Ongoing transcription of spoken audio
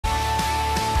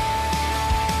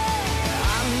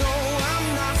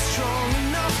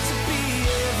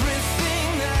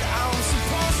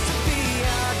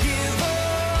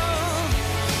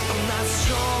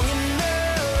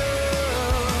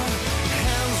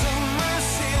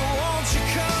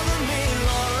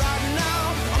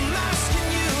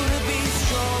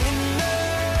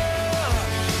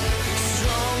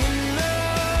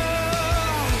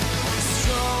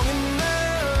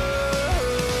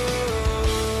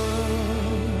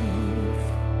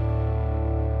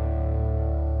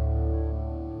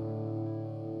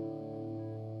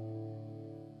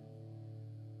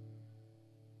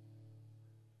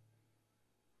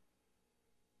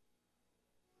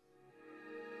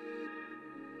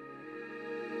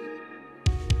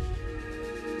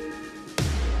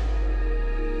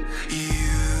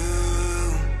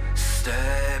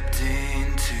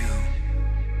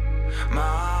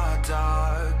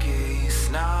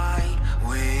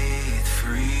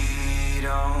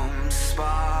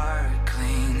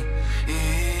sparkling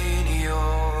in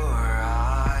your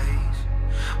eyes.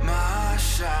 My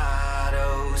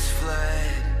shadows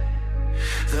fled,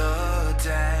 the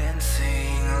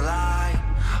dancing light,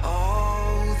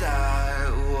 all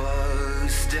that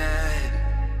was dead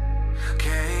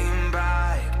came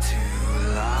back to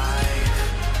life.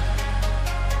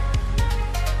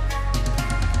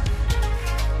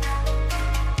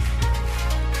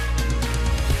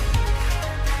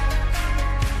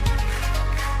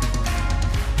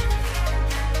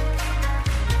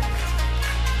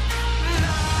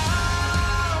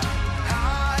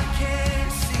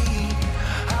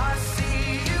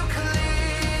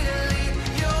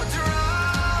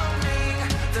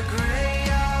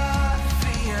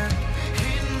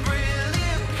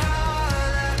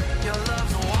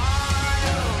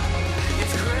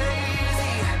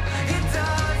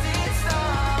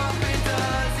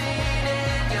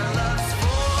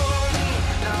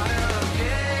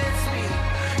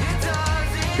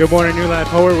 Good morning, New Life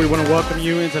Power. We want to welcome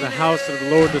you into the house of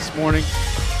the Lord this morning.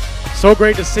 So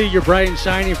great to see your bright and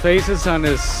shiny faces on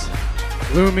this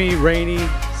gloomy, rainy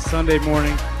Sunday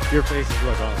morning. Your faces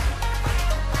look awesome.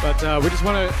 But we just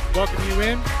want to welcome you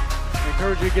in,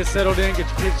 encourage you to get settled in, get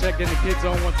your kids checked in the kids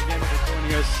zone once again for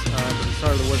joining us for the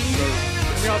start of the worship service.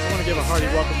 And we also want to give a hearty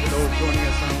welcome to those joining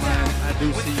us online. I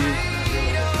do see you.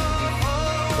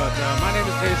 But my name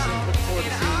is Jason. Looking forward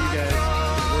to seeing you guys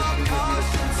worshiping with you this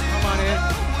morning. Come on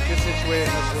in. Get situated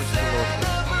and let's worship the Lord.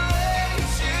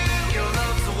 Your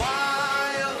love's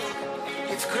wild,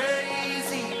 it's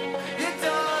crazy, it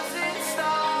doesn't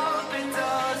stop, it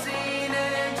doesn't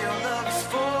end. Your love's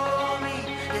for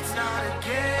me, it's not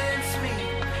against me.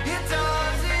 It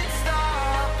doesn't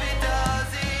stop, it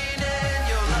doesn't end.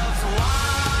 Your love's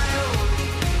wild,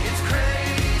 it's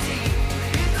crazy,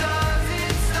 it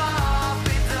doesn't stop,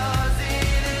 it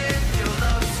doesn't end. Your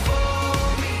love's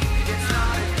for me, it's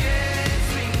not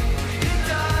against me. It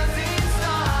doesn't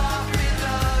stop, it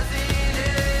doesn't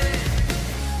end.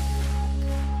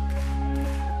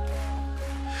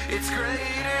 It's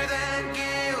greater than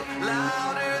guilt,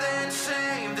 louder than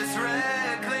shame. This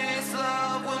reckless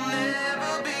love will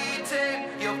never be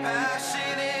tamed. Your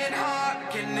passionate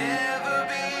heart can never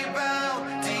be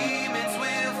bound. Demons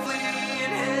will flee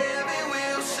and heaven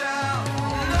will shout.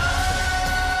 Nothing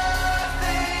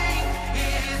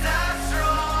is as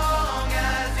strong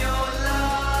as your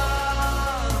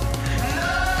love.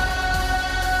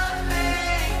 Nothing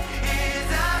is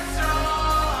as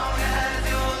strong as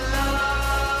your love.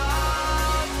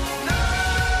 Nothing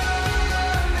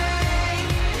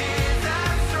is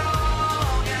as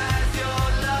strong as your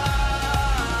love.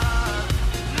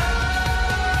 Nothing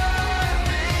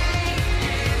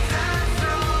is as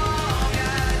strong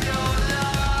as your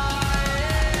love.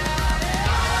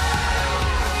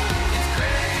 It's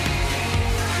crazy,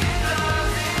 it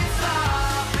doesn't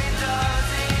stop, it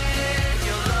doesn't end.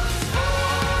 Your love's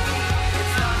for me,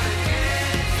 it's not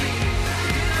against me.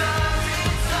 It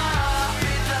doesn't stop,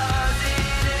 it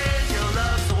doesn't end. Your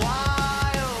love's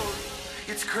wild,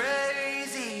 it's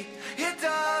crazy, it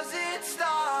doesn't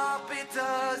stop, it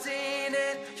doesn't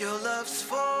end. Your love's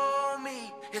for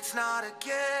me, it's not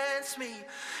against me.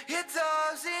 It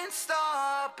doesn't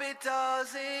stop, it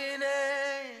doesn't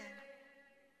end.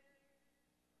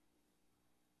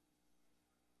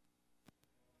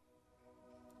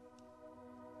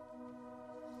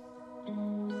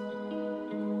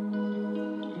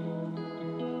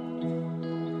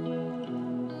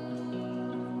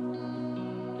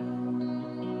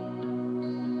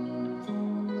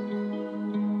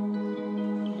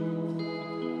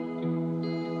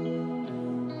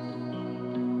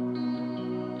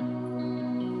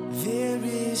 There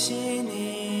is an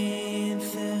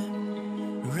anthem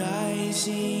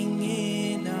rising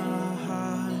in our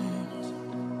hearts.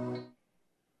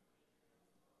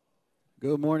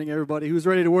 Good morning, everybody. Who's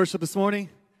ready to worship this morning?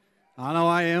 I know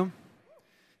I am.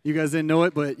 You guys didn't know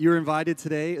it, but you're invited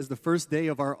today as the first day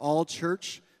of our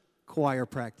all-church choir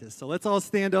practice. So let's all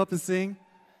stand up and sing.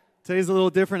 Today's a little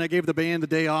different. I gave the band the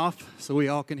day off so we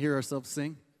all can hear ourselves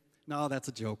sing. No, that's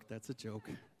a joke. That's a joke.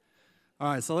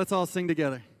 All right, so let's all sing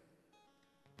together.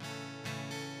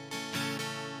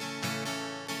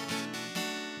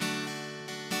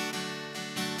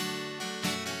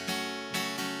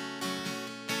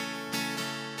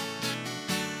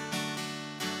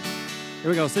 Here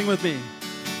we go. Sing with me.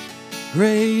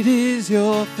 Great is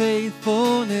your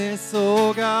faithfulness,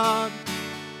 O God.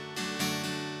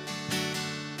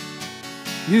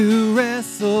 You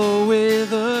wrestle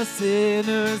with a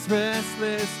sinner's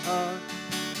restless heart.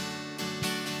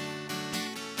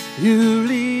 You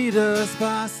lead us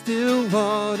by still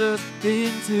waters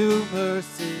into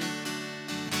mercy.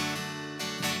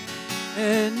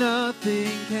 and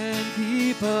nothing can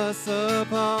keep us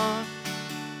apart.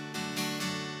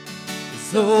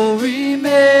 So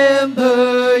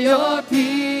remember your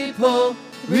people,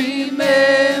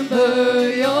 remember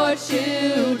your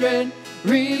children,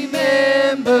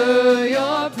 remember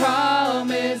your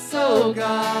promise, oh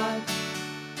God.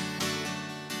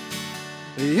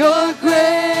 Your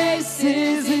grace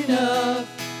is enough,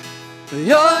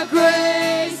 your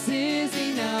grace is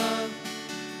enough,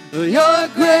 your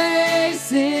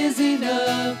grace is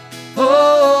enough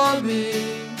for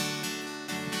me.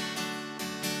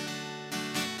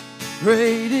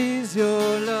 Great is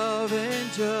your love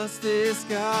and justice,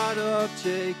 God of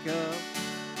Jacob.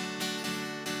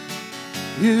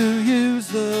 You use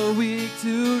the weak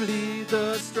to lead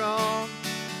the strong.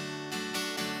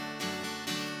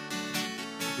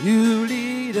 You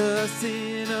lead us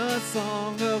in a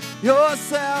song of your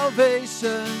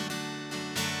salvation,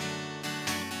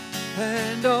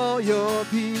 and all your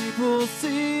people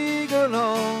sing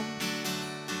along.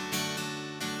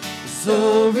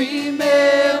 So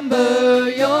remember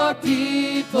your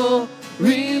people,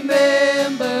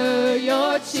 remember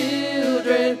your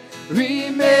children,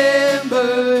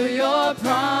 remember your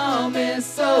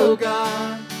promise, oh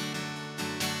God.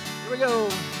 Here we go.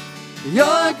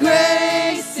 Your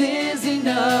grace is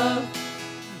enough,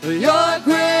 your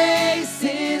grace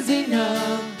is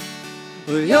enough,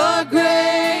 your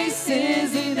grace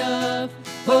is enough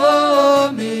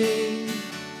for me.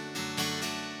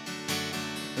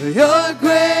 Your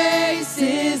grace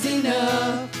is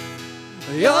enough,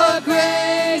 your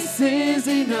grace is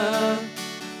enough,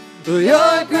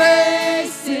 your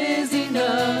grace is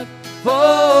enough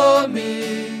for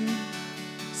me.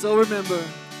 So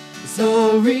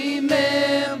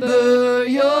remember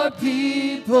your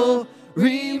people,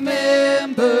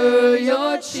 remember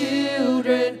your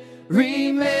children,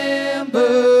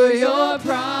 remember your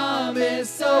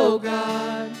promise, oh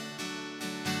God.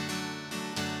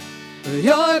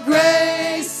 Your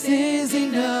grace is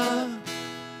enough,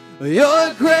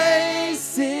 your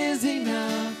grace is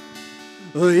enough,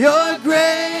 your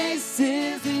grace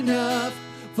is enough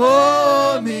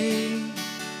for me.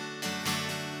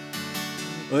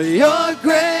 Your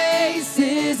grace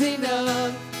is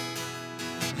enough,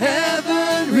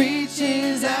 heaven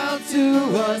reaches out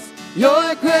to us.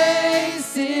 Your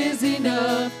grace is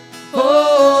enough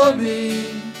for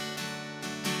me.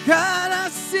 God, I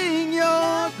sing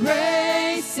your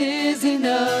grace is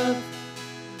enough.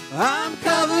 I'm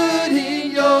covered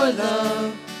in your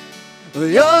love.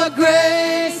 Your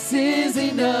grace is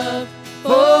enough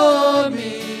for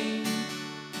me.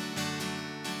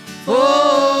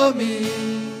 For me.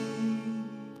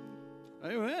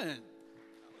 Amen.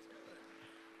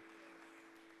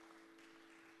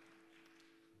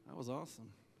 That was awesome.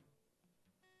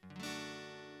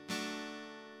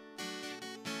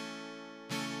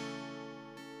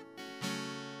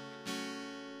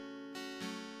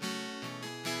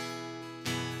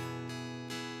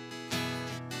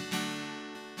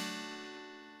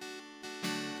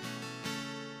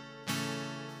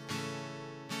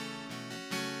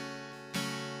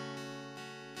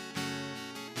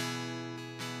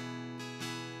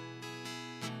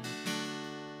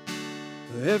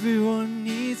 Everyone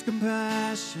needs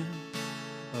compassion,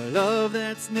 a love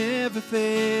that's never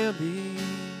failing.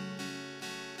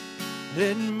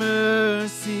 Let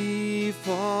mercy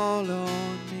fall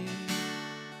on me.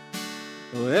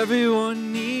 Oh,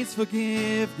 everyone needs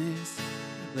forgiveness,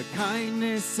 the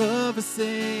kindness of a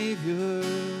Savior,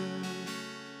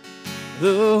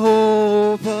 the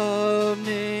hope of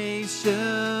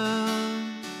nations.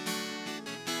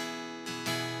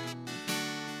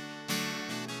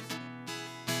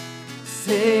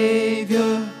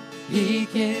 Savior, He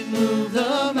can move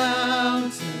the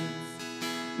mountains.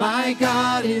 My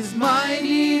God is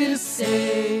mighty to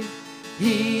save.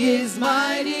 He is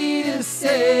mighty to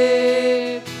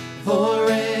save.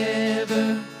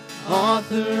 Forever,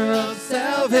 author of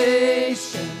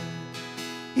salvation.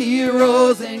 He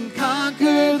rose and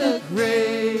conquered the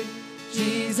grave.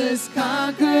 Jesus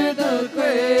conquered the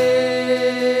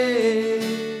grave.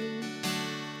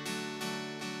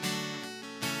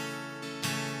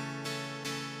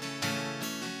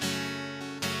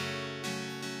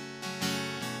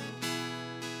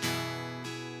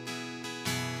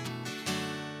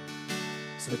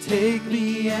 So take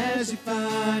me as you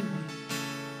find me,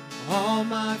 all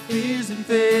my fears and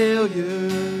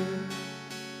failure.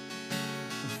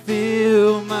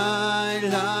 Fill my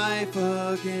life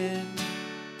again.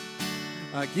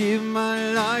 I give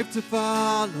my life to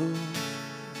follow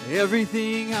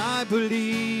everything I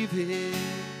believe in.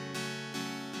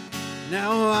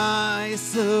 Now I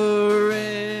surrender.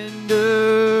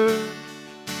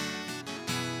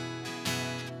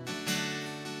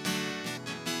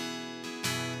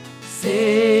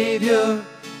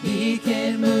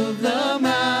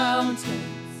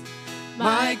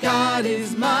 God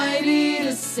is mighty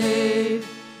to save.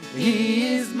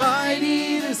 He is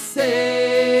mighty to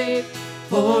save.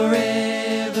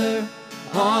 Forever,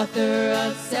 author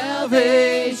of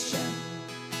salvation.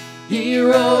 He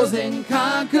rose and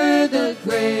conquered the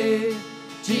grave.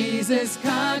 Jesus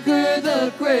conquered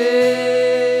the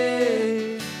grave.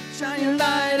 Shine your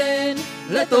light and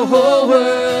let the whole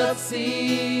world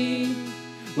see.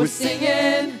 We're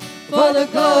singing for the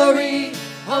glory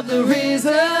of the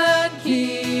risen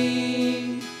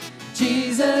King.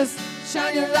 Jesus,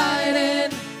 shine your light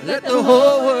and let the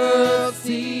whole world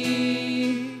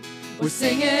see. We're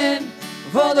singing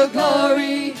for the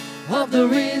glory of the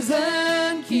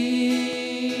risen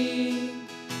King.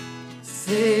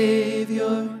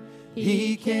 Savior,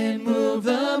 He can move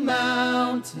the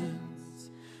mountains.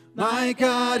 My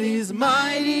God is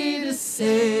mighty to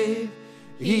save.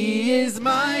 He is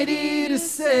mighty to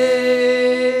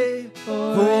save.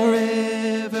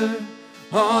 Forever,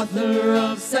 author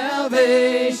of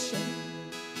salvation.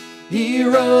 He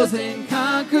rose and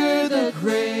conquered the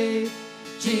grave.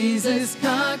 Jesus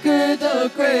conquered the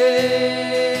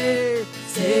grave.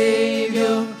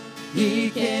 Savior, He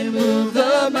can move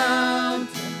the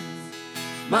mountains.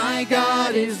 My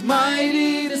God is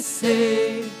mighty to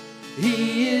save.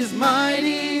 He is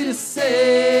mighty to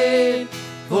save.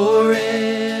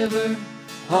 Forever,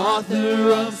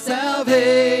 author of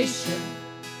salvation.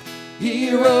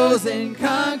 He rose and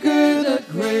conquered the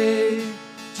grave.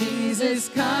 Jesus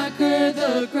conquered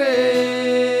the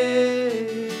grave.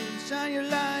 Shine your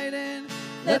light and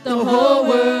let the whole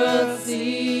world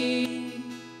see.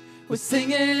 We're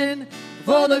singing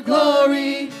for the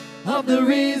glory of the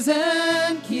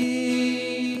risen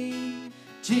King.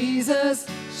 Jesus,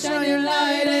 shine your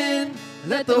light and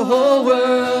let the whole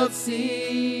world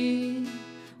see.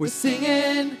 We're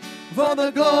singing for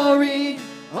the glory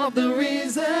of the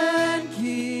risen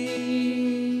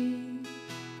King.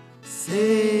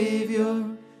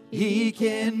 Savior, He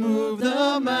can move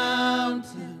the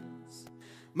mountains.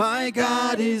 My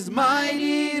God is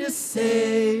mighty to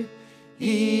save.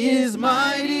 He is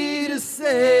mighty to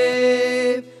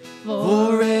save.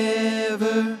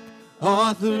 Forever,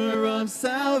 author of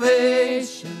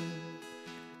salvation.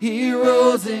 He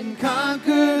rose and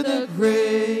conquered the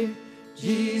grave.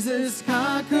 Jesus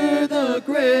conquered the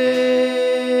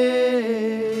grave.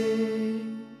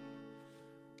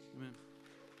 Amen.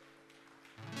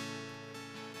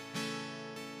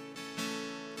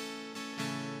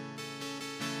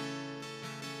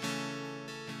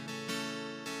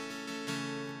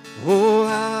 Oh,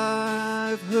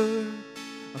 I've heard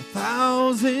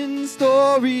 1,000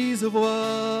 stories of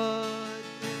what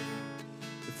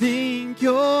think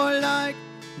you're like,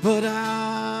 but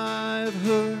I've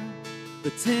heard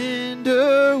the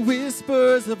tender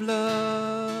whispers of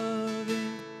love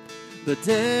in the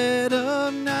dead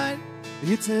of night.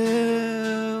 You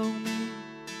tell me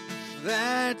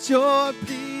that you're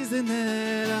pleased and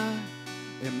that I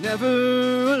am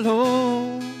never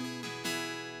alone.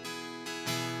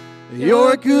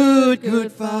 You're a good,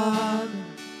 good Father.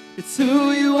 It's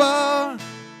who you are.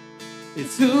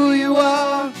 It's who you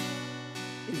are.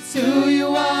 It's who you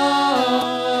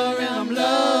are, and I'm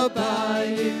loved by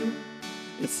you.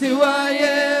 It's who I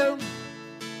am.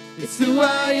 It's who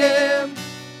I am.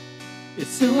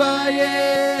 It's who I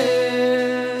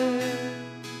am.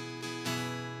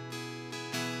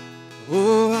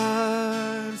 Oh,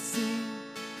 I've seen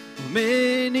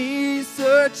many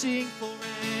searching for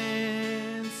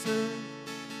answers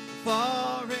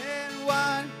far and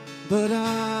wide, but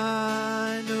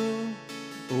I know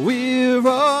we're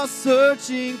all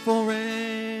searching for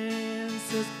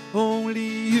answers. Only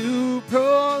you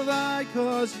provide,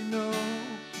 'cause you know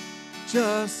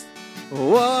just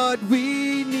what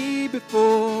we need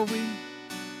before we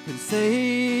can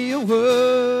say a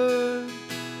word.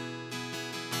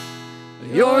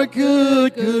 You're a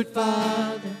good, good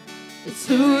Father. It's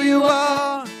who you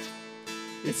are.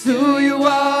 It's who you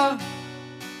are.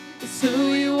 It's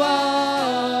who you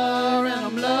are, and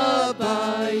I'm loved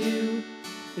by you.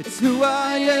 It's who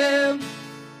I am.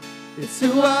 It's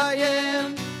who I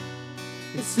am.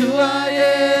 It's who I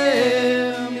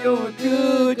am. You're a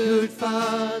good, good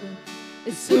Father.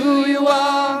 It's who you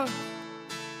are.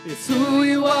 It's who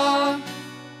you are.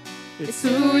 It's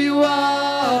who you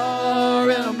are,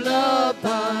 and I'm loved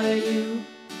by you.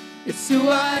 It's who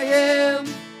I am.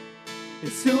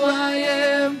 It's who I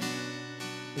am.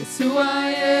 It's who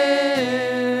I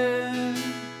am.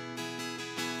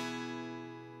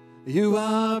 You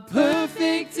are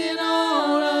perfect in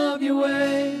all of your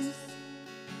ways.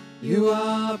 You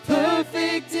are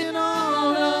perfect in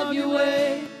all of your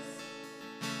ways.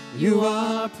 You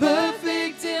are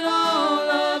perfect in all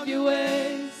of your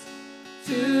ways.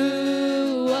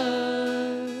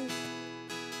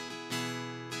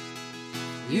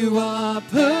 You are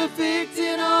perfect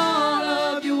in all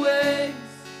of your ways.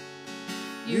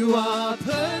 You are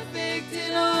perfect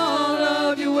in all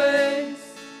of your ways.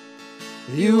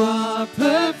 You are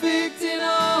perfect in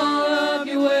all of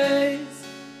your ways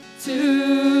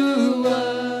to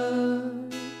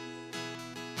us.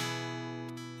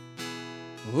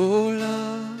 Oh,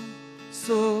 love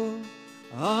so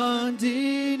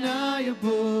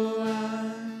undeniable,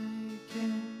 I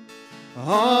can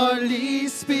hardly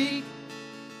speak.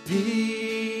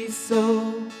 Peace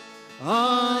so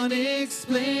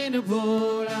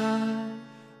unexplainable,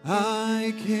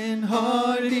 I can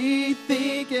hardly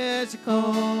think as you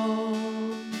call.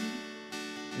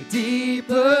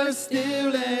 Deeper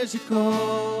still as you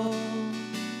call.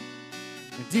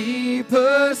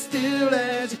 Deeper still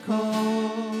as you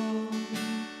call.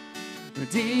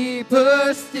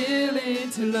 Deeper still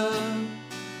into love.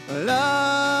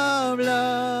 Love,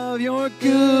 love, you're a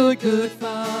good, good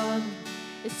Father.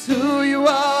 It's who you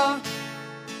are.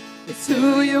 It's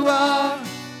who you are.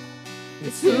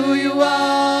 It's who you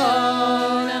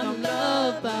are. And I'm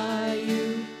loved by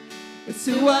you. It's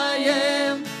who I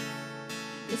am.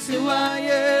 It's who I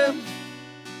am.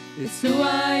 It's who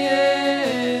I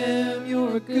am.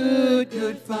 You're a good,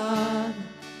 good Father.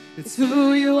 It's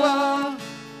who you are.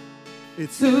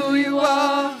 It's who you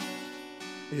are.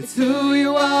 It's who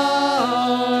you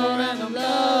are. And I'm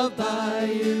loved by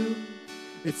you.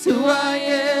 It's who I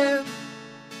am.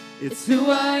 It's who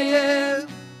I am.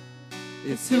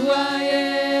 It's who I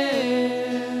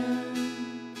am.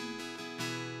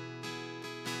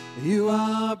 You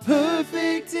are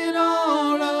perfect in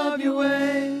all of your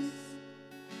ways.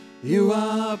 You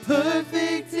are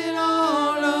perfect in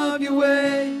all of your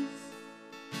ways.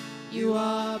 You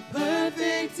are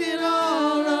perfect in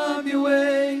all of your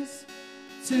ways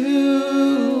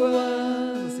to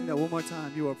us. Let's sing that one more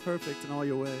time. You are perfect in all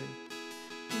your ways.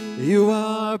 You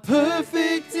are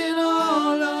perfect in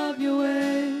all of your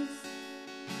ways.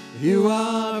 You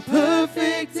are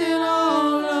perfect in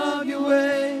all of your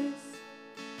ways.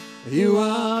 You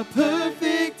are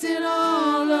perfect in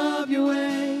all of your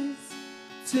ways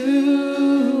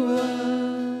to us.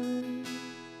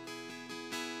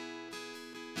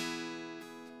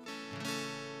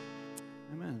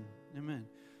 Amen. Amen.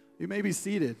 You may be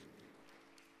seated.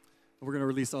 We're going to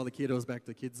release all the kiddos back to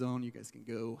the kids zone. You guys can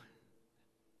go.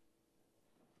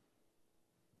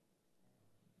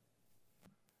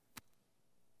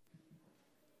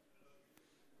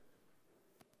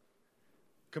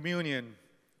 Communion.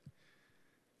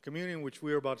 Communion, which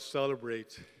we are about to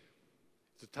celebrate,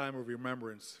 it's a time of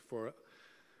remembrance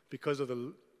because of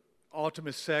the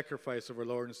ultimate sacrifice of our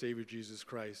Lord and Savior Jesus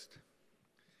Christ.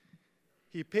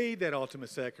 He paid that ultimate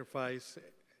sacrifice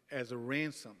as a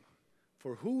ransom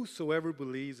for whosoever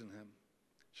believes in him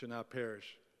shall not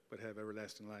perish but have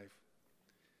everlasting life.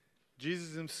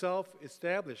 Jesus himself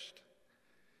established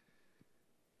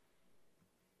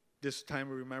this time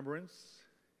of remembrance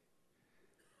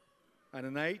on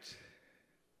a night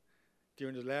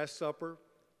during the Last Supper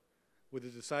with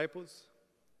his disciples.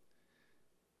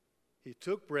 He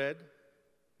took bread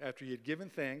after he had given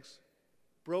thanks,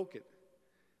 broke it,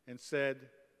 and said,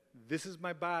 "This is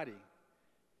my body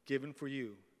given for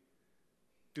you.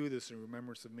 Do this in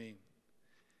remembrance of me."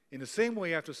 In the same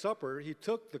way, after supper, he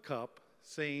took the cup,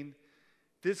 saying,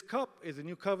 "This cup is a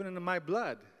new covenant in my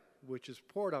blood, which is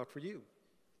poured out for you."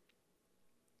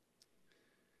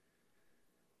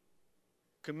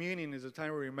 Communion is a time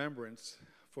of remembrance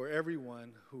for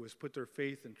everyone who has put their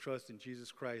faith and trust in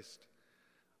Jesus Christ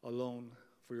alone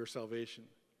for your salvation.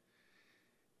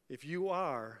 If you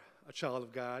are a child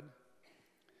of God,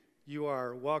 you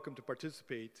are welcome to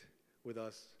participate with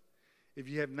us. If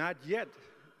you have not yet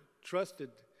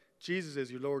trusted Jesus as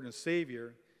your Lord and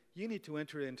Savior, you need to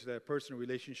enter into that personal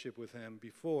relationship with him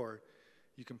before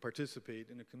you can participate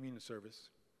in the communion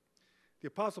service. The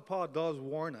Apostle Paul does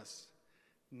warn us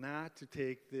not to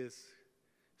take this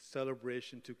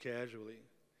celebration too casually.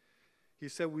 He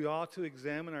said we ought to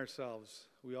examine ourselves.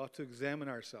 We ought to examine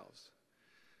ourselves.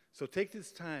 So take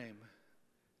this time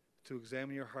to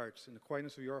examine your hearts. In the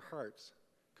quietness of your hearts,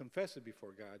 confess it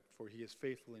before God, for he is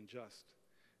faithful and just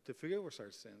to forgive us our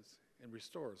sins and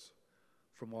restore us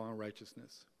from all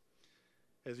unrighteousness.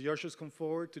 As the ushers come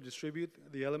forward to distribute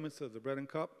the elements of the bread and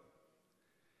cup,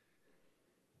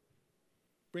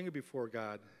 bring it before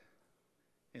God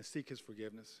and seek his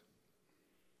forgiveness.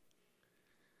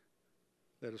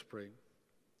 Let us pray.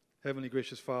 Heavenly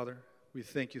gracious Father, we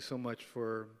thank you so much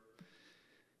for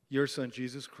your Son,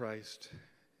 Jesus Christ,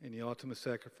 and the ultimate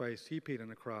sacrifice he paid on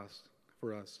the cross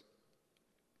for us.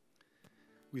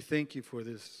 We thank you for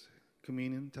this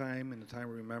communion time and the time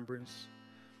of remembrance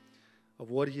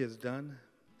of what he has done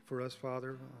for us,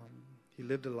 Father. He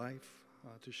lived a life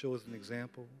to show us an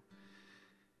example.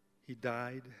 He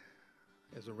died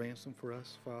as a ransom for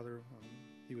us, Father.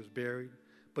 He was buried,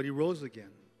 but he rose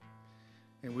again.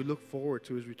 And we look forward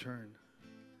to his return.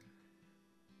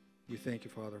 We thank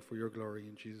you, Father, for your glory.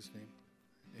 In Jesus' name,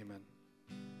 amen.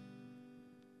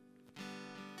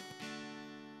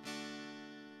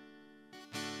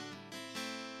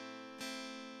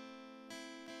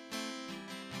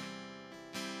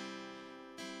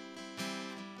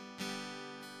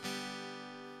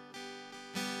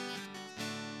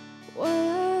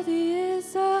 Worthy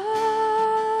is the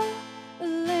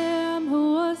Lamb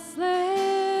who was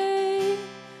slain.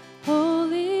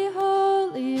 Holy,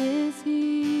 holy is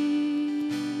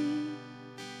he.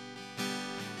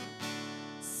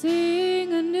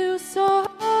 Sing a new song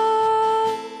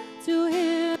to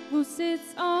him who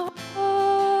sits on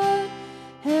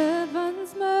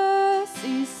heaven's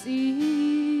mercy seat.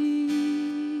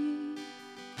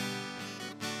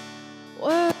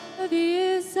 Worthy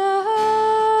is the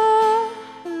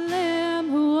Lamb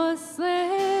who was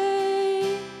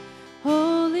slain.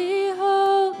 Holy,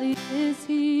 holy is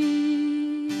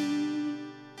he.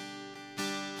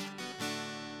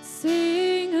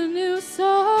 Sing a new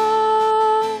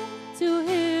song to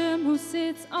him who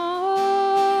sits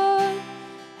on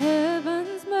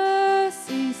heaven's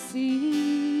mercy seat.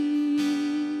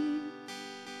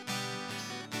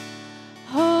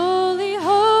 Holy,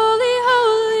 holy,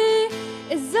 holy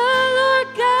is the Lord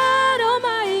God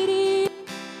Almighty,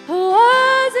 who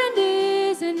was and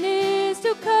is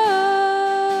to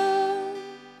come.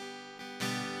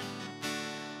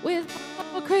 With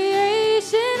all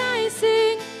creation I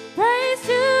sing praise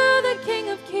to the King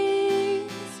of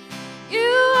Kings. You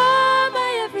are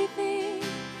my everything,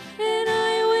 and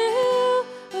I will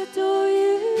adore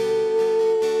you.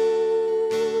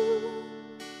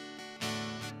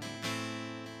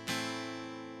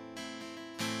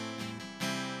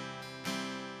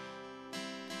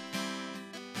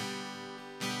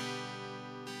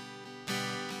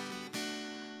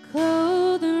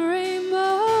 Clothed in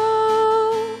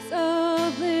rainbows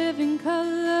of living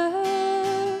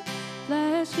color,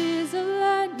 flashes of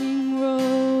lightning,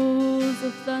 rolls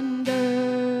of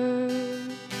thunder.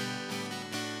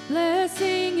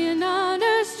 Blessing and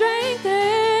honor, strength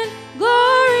and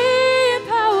glory and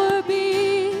power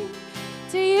be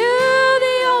to you,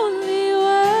 the only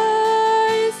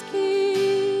wise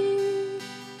King.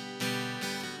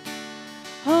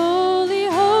 Holy,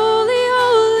 holy,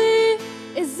 holy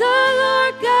is the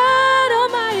Lord God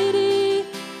Almighty,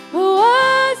 who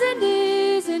was and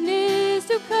is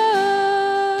to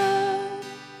come.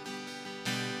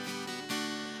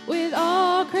 With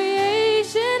all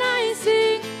creation I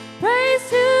sing praise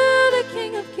to the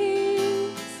King of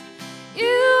Kings.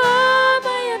 You are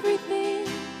my everything,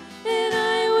 and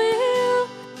I will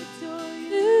adore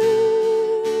you.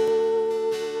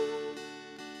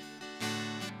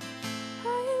 I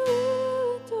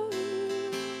will adore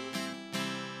you.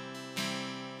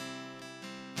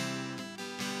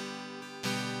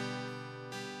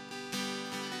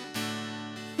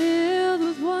 Filled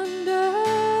with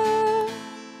wonder,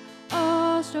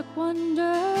 awestruck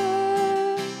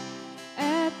wonder,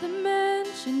 at the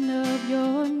mention of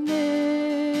your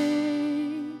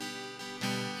name.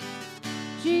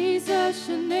 Jesus,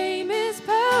 your name is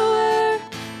power,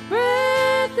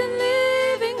 breath and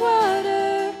living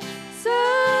water,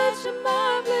 such a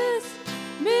marvelous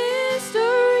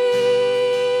mystery.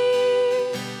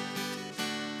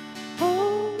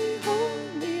 Holy,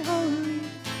 holy, holy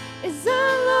is the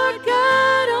Lord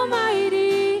God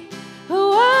Almighty, who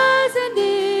was and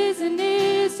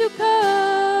is to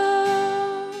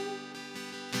come.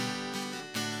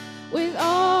 With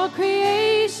all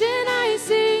creation I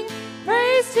sing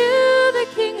praise to the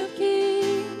King of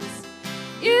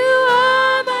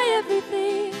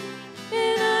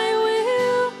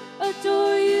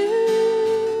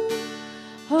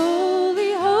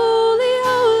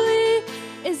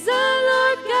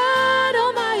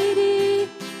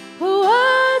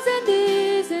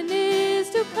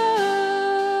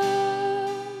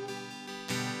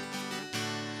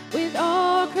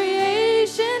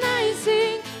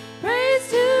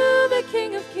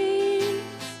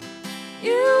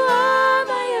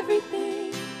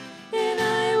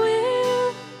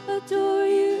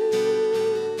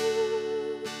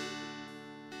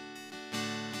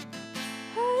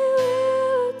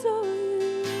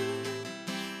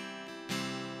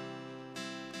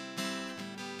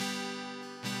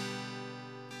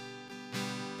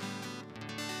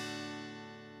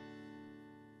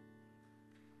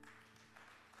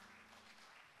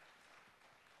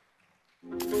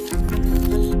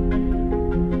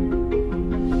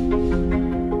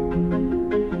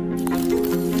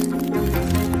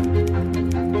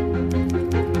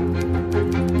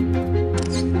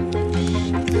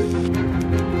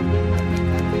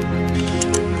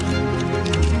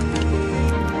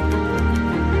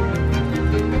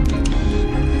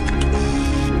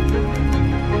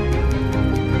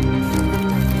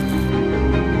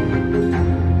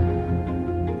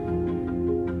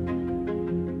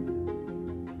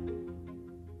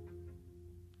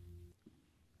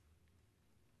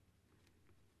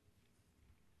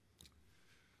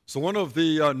So one of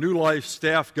the New Life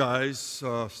staff guys,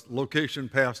 location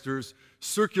pastors,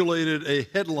 circulated a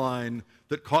headline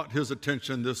that caught his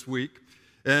attention this week.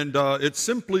 And it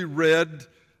simply read,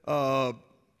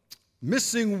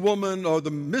 Missing Woman, or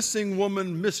the Missing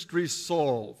Woman Mystery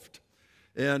Solved.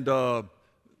 And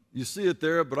you see it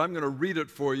there, but I'm going to read it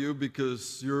for you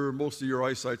because most of your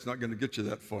eyesight's not going to get you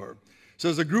that far. It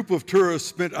says, a group of tourists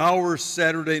spent hours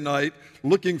Saturday night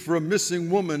looking for a missing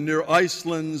woman near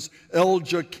Iceland's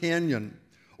Elja Canyon,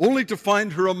 only to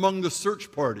find her among the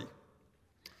search party.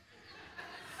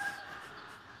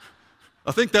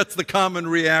 I think that's the common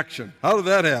reaction. How did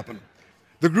that happen?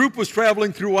 The group was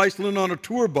traveling through Iceland on a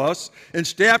tour bus and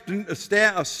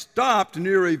stopped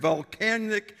near a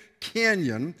volcanic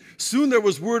canyon. Soon there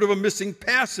was word of a missing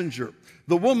passenger.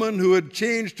 The woman who had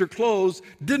changed her clothes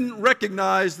didn't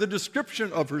recognize the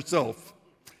description of herself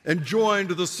and joined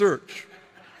the search.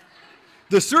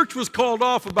 The search was called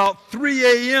off about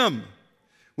 3 a.m.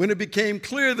 when it became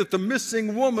clear that the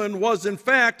missing woman was in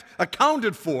fact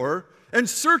accounted for and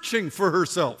searching for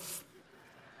herself.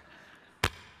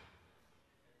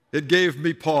 It gave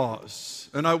me pause,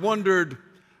 and I wondered,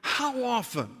 how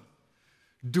often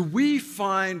do we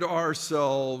find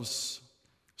ourselves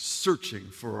searching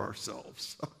for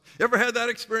ourselves? Ever had that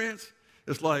experience?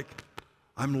 It's like,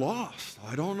 I'm lost.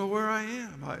 I don't know where I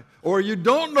am. Or you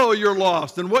don't know you're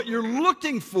lost, and what you're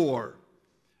looking for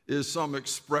is some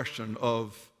expression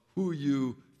of who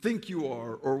you think you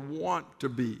are or want to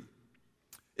be.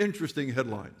 Interesting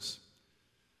headlines.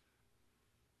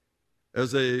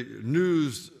 As a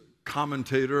news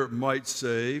commentator might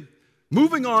say,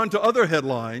 moving on to other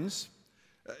headlines,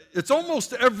 it's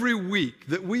almost every week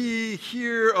that we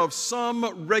hear of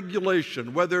some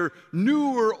regulation, whether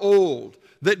new or old,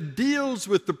 that deals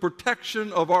with the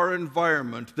protection of our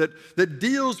environment, that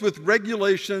deals with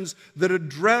regulations that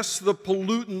address the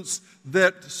pollutants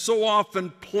that so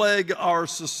often plague our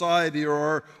society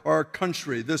or our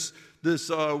country. We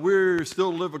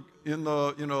still live in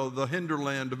the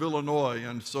hinterland of Illinois,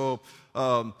 and so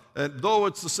and though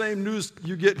it's the same news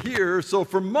you get here, so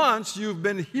for months you've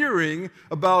been hearing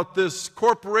about this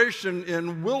corporation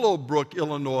in Willowbrook,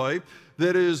 Illinois,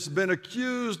 that has been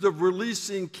accused of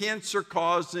releasing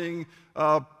cancer-causing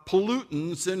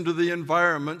pollutants into the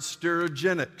environment,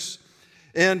 stereogenics.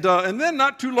 And then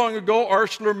not too long ago,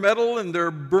 ArcelorMittal and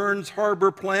their Burns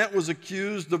Harbor plant was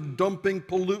accused of dumping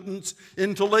pollutants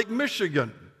into Lake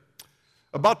Michigan.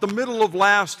 About the middle of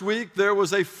last week, there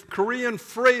was a Korean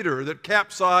freighter that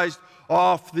capsized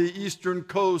off the eastern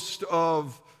coast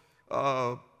of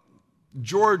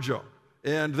Georgia,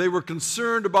 and they were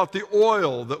concerned about the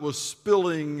oil that was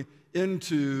spilling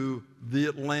into the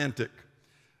Atlantic.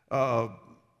 A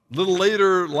little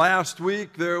later last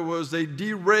week, there was a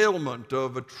derailment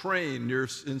of a train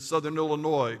in southern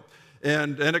Illinois,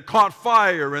 and it caught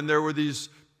fire, and there were these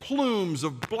plumes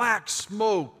of black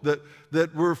smoke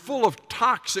that were full of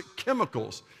toxic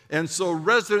chemicals, and so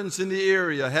residents in the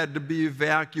area had to be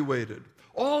evacuated.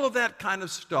 All of that kind of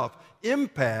stuff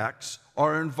impacts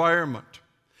our environment.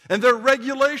 And there are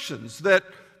regulations that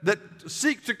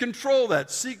seek to control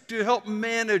that, seek to help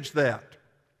manage that.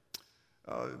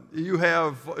 If you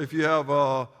have an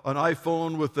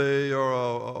iPhone or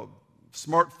a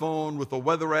smartphone with a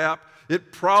weather app,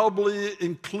 it probably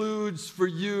includes for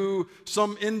you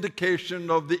some indication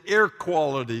of the air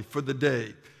quality for the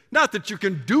day. Not that you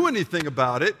can do anything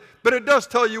about it, but it does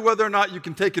tell you whether or not you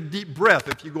can take a deep breath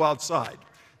if you go outside.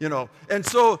 And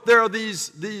so there are these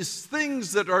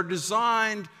things that are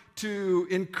designed to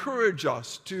encourage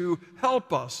us, to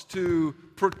help us, to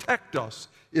protect us,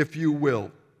 if you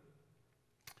will.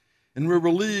 And we're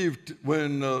relieved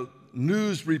when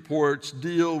news reports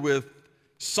deal with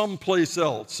someplace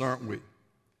else, aren't we?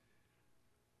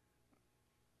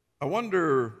 I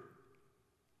wonder,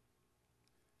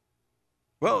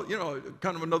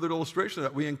 kind of another illustration of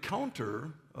that. We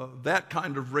encounter that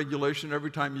kind of regulation every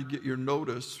time you get your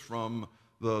notice from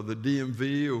the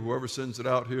DMV or whoever sends it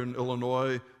out here in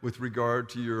Illinois with regard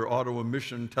to your auto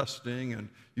emission testing, and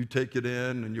you take it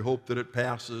in and you hope that it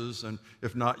passes, and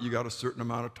if not, you got a certain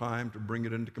amount of time to bring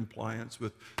it into compliance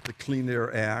with the Clean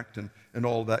Air Act and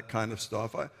all that kind of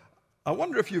stuff. I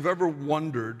wonder if you've ever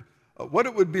wondered what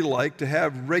it would be like to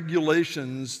have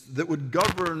regulations that would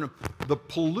govern the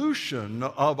pollution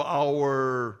of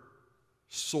our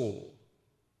soul,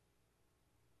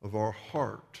 of our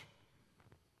heart,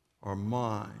 our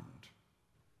mind,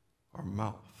 our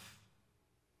mouth.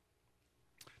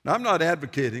 Now, I'm not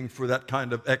advocating for that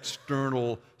kind of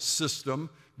external system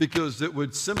because it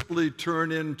would simply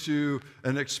turn into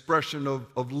an expression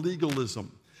of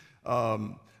legalism.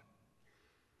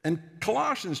 And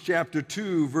Colossians chapter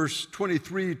 2, verse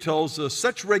 23 tells us,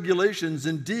 such regulations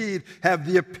indeed have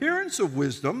the appearance of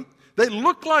wisdom. They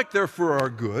look like they're for our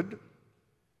good,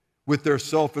 with their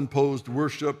self-imposed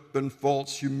worship and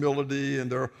false humility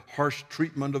and their harsh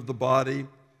treatment of the body.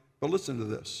 But listen to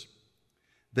this.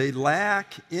 They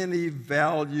lack any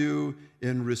value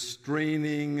in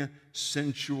restraining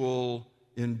sensual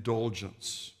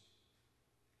indulgence.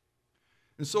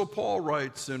 And so Paul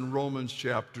writes in Romans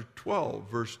chapter 12,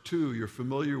 verse 2, you're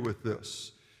familiar with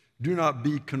this. Do not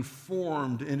be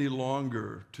conformed any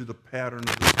longer to the pattern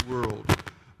of this world,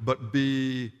 but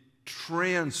be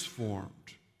transformed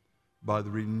by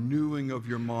the renewing of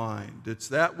your mind. It's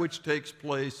that which takes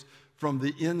place from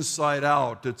the inside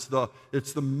out. It's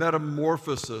the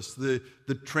metamorphosis, the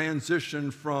transition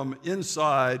from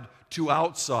inside to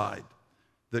outside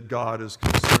that God is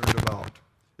concerned about.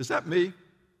 Is that me?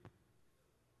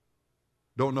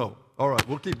 Don't know. All right,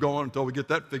 we'll keep going until we get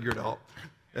that figured out.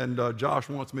 And Josh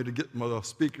wants me to get my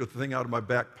speaker thing out of my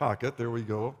back pocket. There we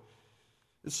go.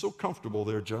 It's so comfortable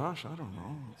there, Josh. I don't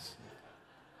know.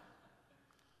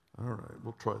 All right,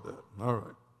 we'll try that. All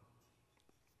right.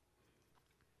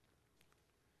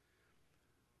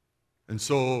 And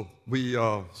so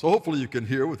so hopefully you can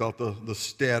hear without the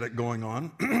static going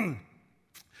on.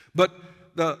 But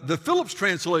the Phillips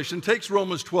translation takes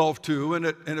Romans 12:2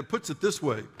 and it puts it this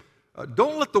way.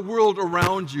 Don't let the world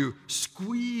around you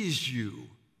squeeze you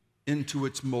into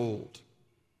its mold.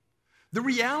 The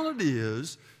reality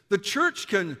is the church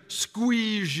can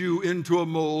squeeze you into a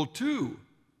mold too.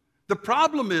 The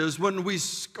problem is when we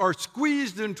are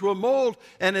squeezed into a mold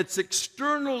and it's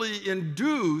externally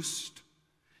induced,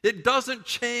 it doesn't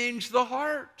change the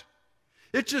heart.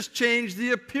 It just changed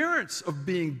the appearance of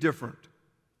being different.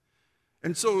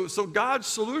 And so God's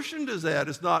solution to that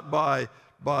is not by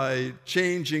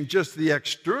changing just the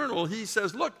external. He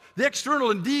says, look, the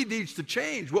external indeed needs to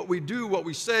change. What we do, what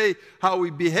we say, how we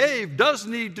behave does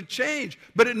need to change,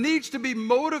 but it needs to be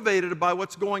motivated by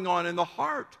what's going on in the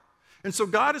heart. And so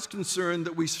God is concerned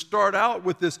that we start out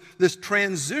with this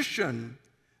transition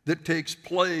that takes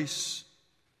place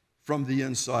from the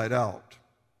inside out.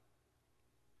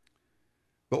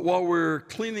 But while we're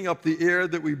cleaning up the air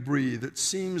that we breathe, it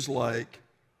seems like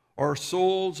our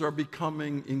souls are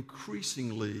becoming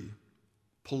increasingly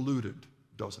polluted,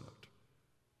 doesn't it?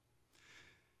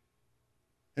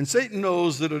 And Satan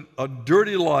knows that a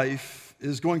dirty life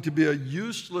is going to be a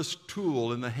useless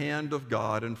tool in the hand of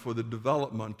God and for the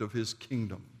development of his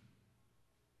kingdom.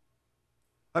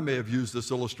 I may have used this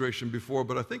illustration before,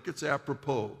 but I think it's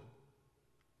apropos.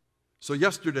 So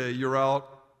yesterday, you're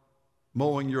out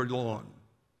mowing your lawn.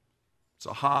 It's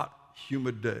a hot,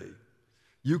 humid day.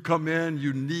 You come in,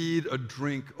 you need a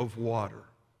drink of water.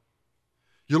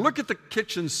 You look at the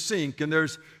kitchen sink, and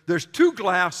there's two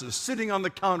glasses sitting on the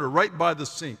counter right by the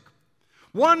sink.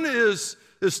 One is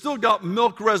still got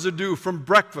milk residue from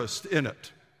breakfast in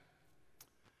it.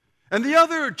 And the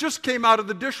other just came out of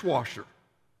the dishwasher.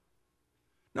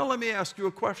 Now let me ask you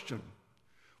a question.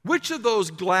 Which of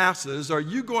those glasses are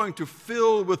you going to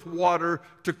fill with water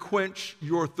to quench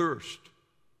your thirst?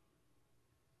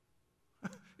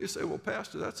 You say, well,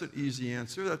 Pastor, that's an easy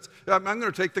answer. I'm going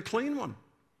to take the clean one.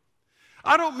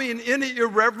 I don't mean any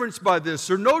irreverence by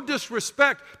this or no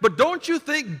disrespect, but don't you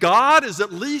think God is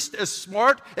at least as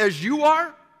smart as you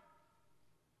are?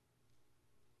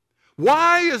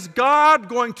 Why is God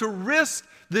going to risk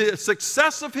the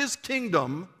success of his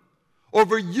kingdom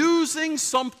over using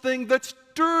something that's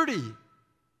dirty?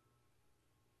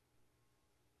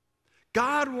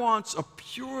 God wants a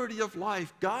purity of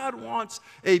life. God wants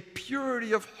a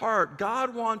purity of heart.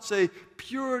 God wants a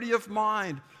purity of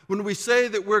mind. When we say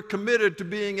that we're committed to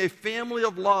being a family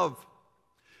of love,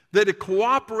 that it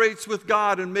cooperates with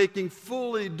God in making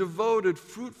fully devoted,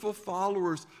 fruitful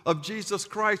followers of Jesus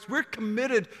Christ, we're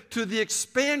committed to the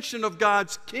expansion of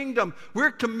God's kingdom.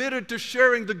 We're committed to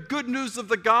sharing the good news of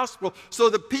the gospel so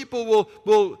that people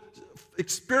will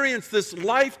experience this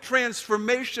life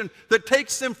transformation that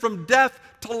takes them from death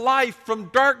to life, from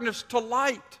darkness to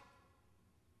light.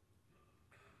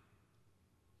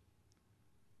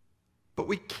 But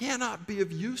we cannot be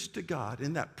of use to God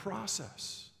in that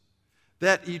process,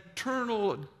 that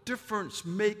eternal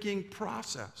difference-making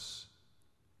process,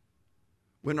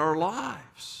 when our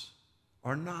lives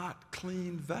are not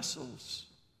clean vessels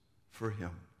for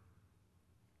him.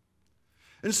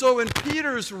 And so in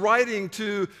Peter's writing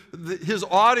to his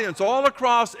audience all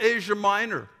across Asia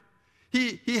Minor,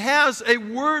 he has a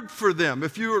word for them.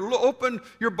 If you open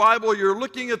your Bible, you're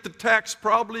looking at the text,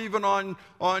 probably even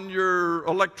on your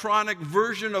electronic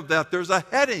version of that, there's a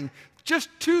heading, just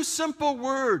two simple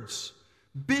words: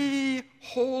 be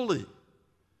holy.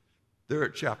 there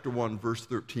at chapter 1, verse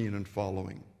 13 and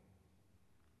following.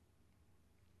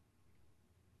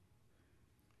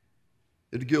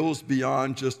 It goes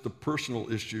beyond just the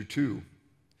personal issue, too,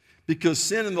 because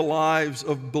sin in the lives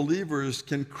of believers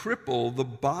can cripple the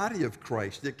body of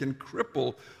Christ. It can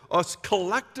cripple us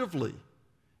collectively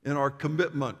in our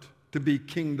commitment to be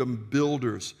kingdom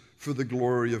builders for the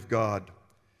glory of God.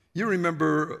 You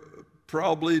remember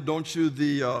probably, don't you,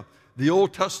 the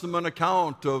Old Testament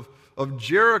account of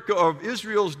Jericho, of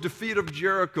Israel's defeat of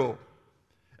Jericho,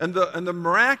 and the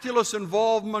miraculous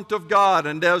involvement of God.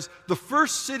 And as the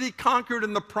first city conquered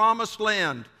in the promised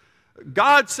land,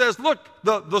 God says, look,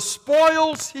 the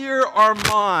spoils here are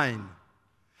mine.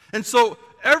 And so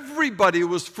everybody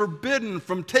was forbidden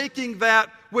from taking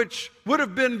that which would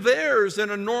have been theirs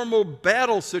in a normal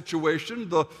battle situation,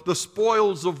 the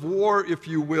spoils of war, if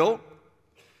you will.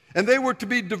 And they were to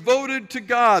be devoted to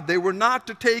God. They were not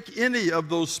to take any of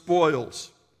those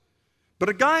spoils. But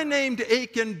a guy named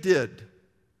Achan did.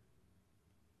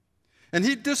 And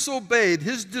he disobeyed.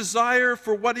 His desire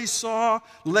for what he saw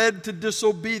led to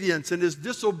disobedience, and his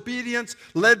disobedience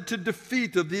led to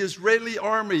defeat of the Israeli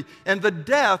army and the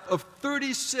death of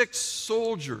 36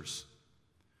 soldiers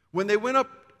when they went up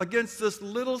against this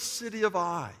little city of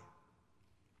Ai.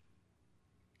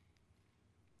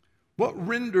 What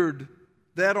rendered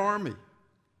that army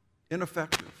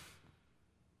ineffective?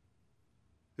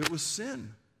 It was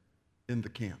sin in the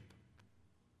camp.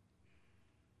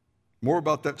 More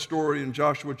about that story in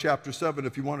Joshua chapter 7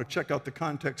 if you want to check out the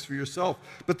context for yourself.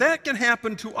 But that can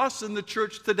happen to us in the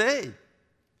church today.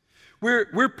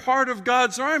 We're part of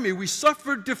God's army. We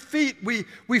suffered defeat.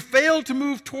 We failed to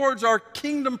move towards our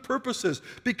kingdom purposes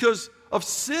because of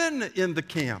sin in the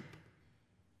camp.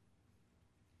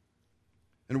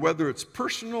 And whether it's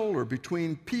personal or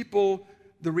between people,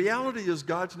 the reality is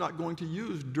God's not going to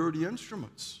use dirty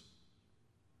instruments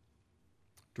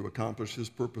to accomplish his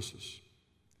purposes.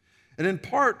 And in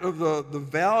part of the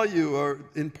value, or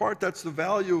in part that's the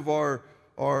value of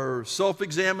our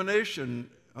self-examination.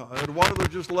 Eduardo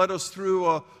just led us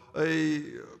through a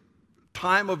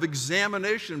time of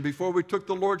examination before we took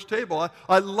the Lord's table.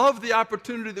 I love the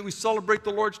opportunity that we celebrate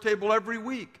the Lord's table every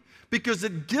week because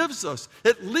it gives us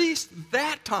at least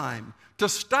that time to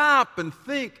stop and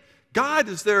think, God,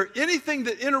 is there anything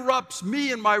that interrupts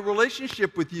me in my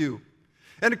relationship with you?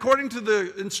 And according to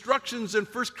the instructions in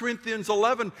 1 Corinthians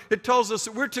 11, it tells us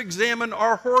that we're to examine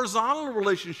our horizontal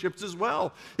relationships as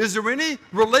well. Is there any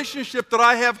relationship that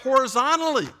I have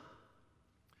horizontally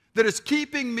that is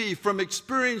keeping me from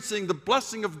experiencing the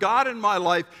blessing of God in my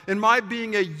life and my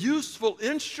being a useful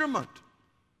instrument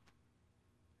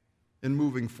in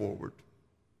moving forward?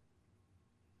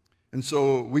 And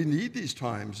so we need these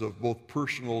times of both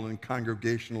personal and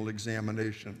congregational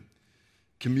examination.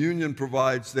 Communion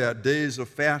provides that. Days of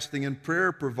fasting and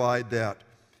prayer provide that.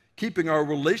 Keeping our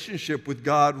relationship with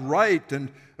God right, and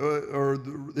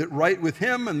right with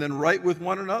him and then right with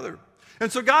one another.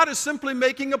 And so God is simply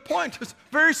making a point. It's a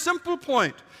very simple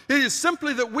point. It is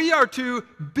simply that we are to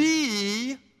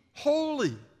be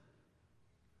holy.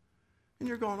 And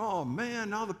you're going, oh man,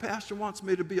 now the pastor wants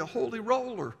me to be a holy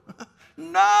roller.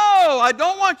 No, I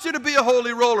don't want you to be a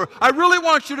holy roller. I really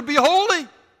want you to be holy.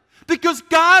 Because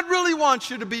God really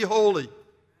wants you to be holy.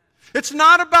 It's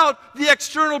not about the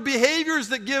external behaviors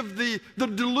that give the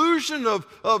delusion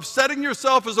of setting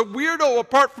yourself as a weirdo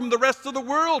apart from the rest of the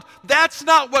world. That's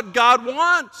not what God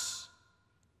wants.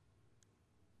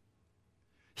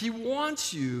 He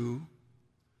wants you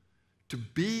to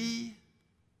be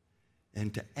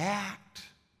and to act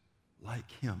like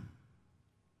him.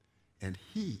 And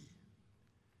he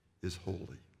is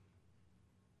holy.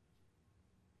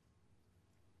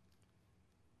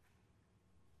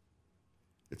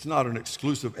 It's not an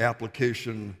exclusive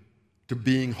application to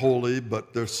being holy,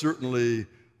 but there's certainly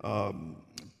a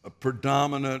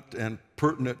predominant and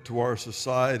pertinent to our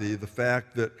society the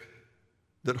fact that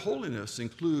holiness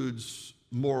includes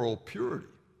moral purity.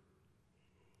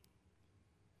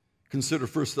 Consider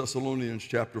 1 Thessalonians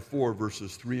chapter 4,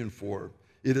 verses 3 and 4.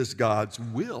 It is God's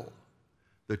will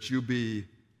that you be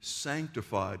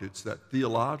sanctified. It's that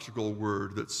theological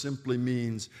word that simply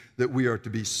means that we are to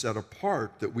be set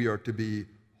apart, that we are to be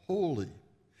holy,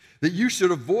 that you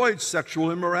should avoid sexual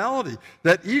immorality,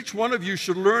 that each one of you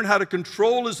should learn how to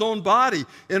control his own body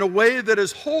in a way that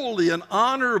is holy and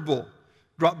honorable.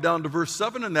 Drop down to verse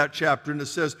 7 in that chapter, and it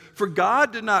says, for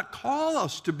God did not call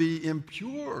us to be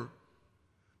impure,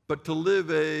 but to live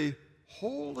a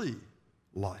holy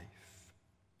life.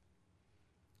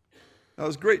 Now,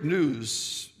 it's great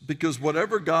news because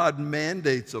whatever God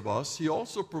mandates of us, he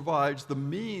also provides the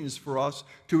means for us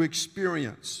to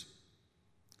experience.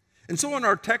 And so in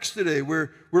our text today, we're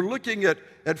looking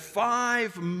at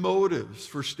 5 motives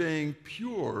for staying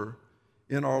pure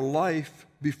in our life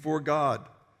before God.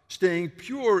 Staying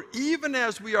pure even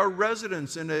as we are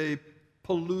residents in a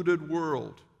polluted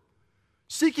world.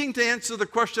 Seeking to answer the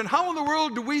question, how in the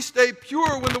world do we stay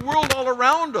pure when the world all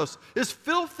around us is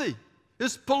filthy,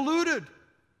 is polluted,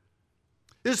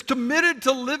 is committed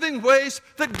to living ways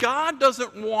that God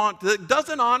doesn't want, that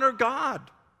doesn't honor God?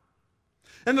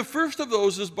 And the first of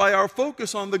those is by our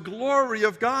focus on the glory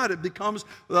of God. It becomes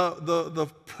the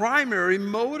primary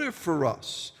motive for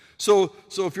us. So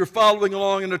if you're following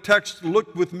along in the text,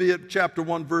 look with me at chapter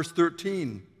 1, verse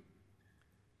 13.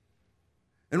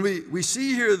 And we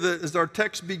see here that as our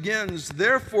text begins,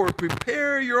 therefore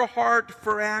prepare your heart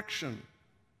for action.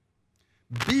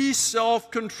 Be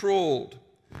self-controlled.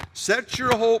 Set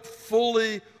your hope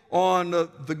fully on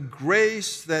the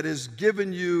grace that is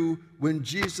given you when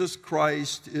Jesus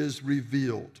Christ is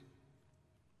revealed.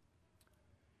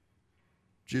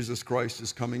 Jesus Christ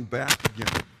is coming back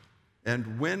again.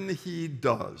 And when he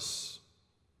does,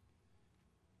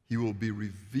 he will be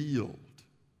revealed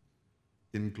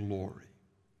in glory.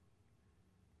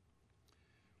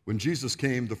 When Jesus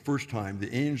came the first time,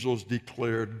 the angels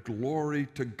declared glory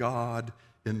to God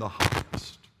in the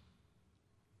highest.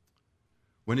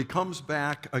 When he comes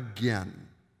back again,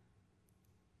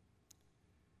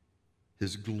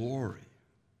 his glory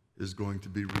is going to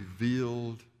be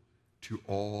revealed to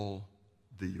all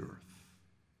the earth.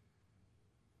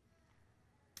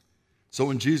 So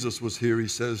when Jesus was here, he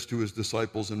says to his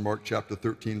disciples in Mark chapter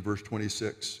 13, verse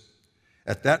 26,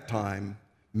 at that time,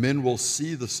 men will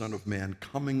see the Son of Man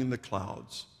coming in the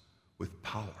clouds with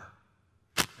power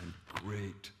and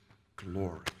great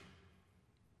glory.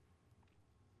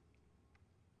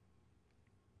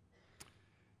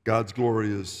 God's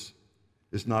glory is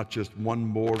not just one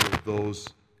more of those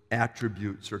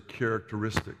attributes or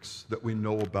characteristics that we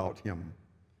know about him.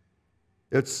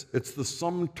 It's the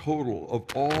sum total of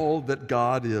all that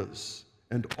God is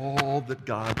and all that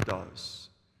God does.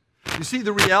 You see,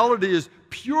 the reality is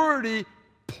purity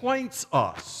points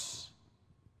us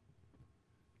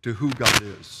to who God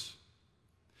is.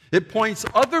 It points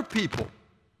other people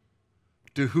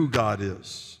to who God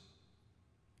is.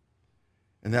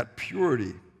 And that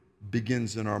purity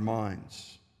begins in our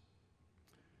minds.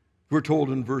 We're told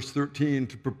in verse 13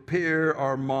 to prepare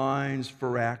our minds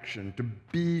for action, to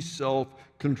be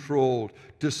self-controlled,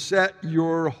 to set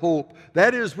your hope.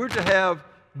 That is, we're to have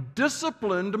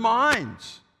disciplined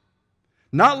minds,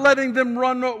 not letting them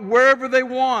run wherever they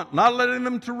want, not letting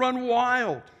them to run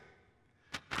wild.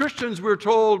 Christians, we're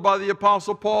told by the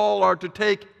Apostle Paul, are to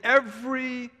take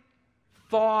every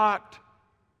thought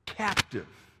captive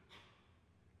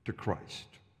to Christ.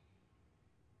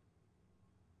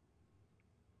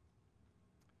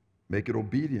 Make it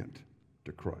obedient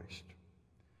to Christ.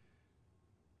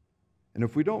 And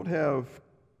if we don't have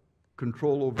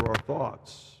control over our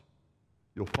thoughts,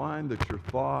 you'll find that your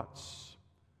thoughts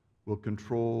will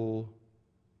control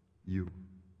you.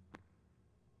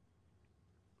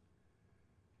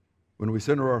 When we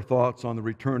center our thoughts on the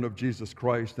return of Jesus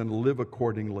Christ and live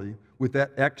accordingly with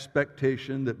that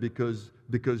expectation that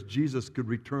because Jesus could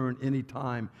return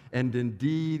anytime, and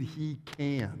indeed he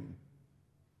can,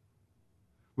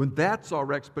 when that's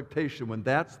our expectation, when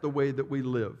that's the way that we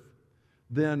live,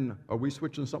 then are we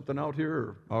switching something out here?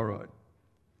 Or, all right.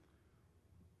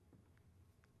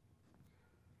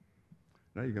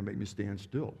 Now you're going to make me stand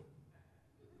still.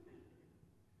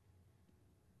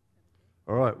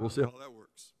 All right, we'll see how that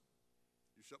works.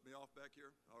 You shut me off back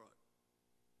here? All right.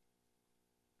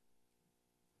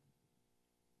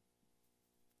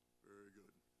 Very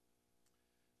good.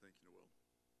 Thank you, Noel.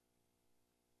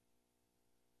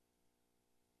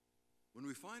 When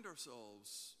we find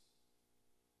ourselves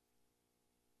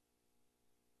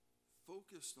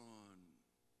focused on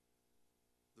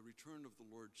the return of the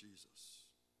Lord Jesus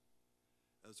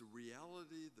as a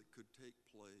reality that could take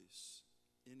place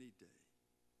any day,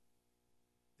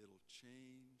 it'll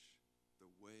change the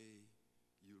way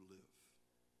you live.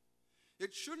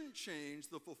 It shouldn't change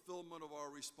the fulfillment of our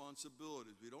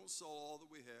responsibilities. We don't sell all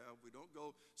that we have. We don't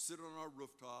go sit on our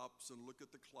rooftops and look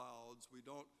at the clouds. We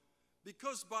don't,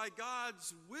 because by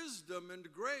God's wisdom and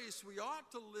grace, we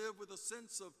ought to live with a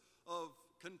sense of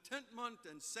contentment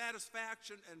and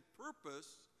satisfaction and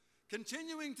purpose,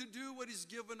 continuing to do what he's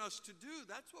given us to do.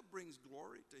 That's what brings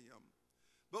glory to him.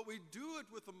 But we do it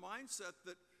with a mindset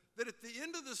that at the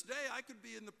end of this day, I could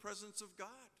be in the presence of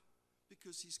God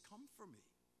because he's come for me.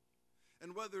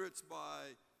 And whether it's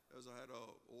by, as I had an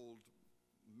old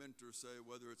mentor say,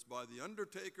 whether it's by the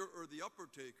undertaker or the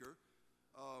uppertaker,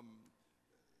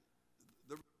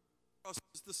 the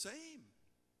is the same.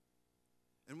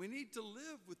 And we need to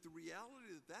live with the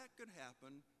reality that that could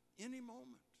happen any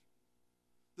moment.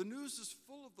 The news is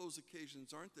full of those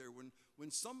occasions, aren't there?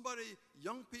 When somebody,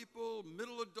 young people,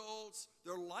 middle adults,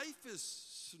 their life is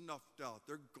snuffed out.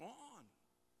 They're gone.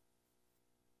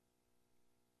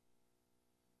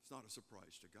 It's not a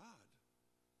surprise to God,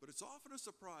 but it's often a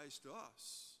surprise to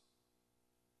us.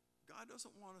 God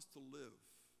doesn't want us to live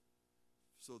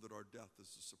so that our death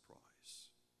is a surprise.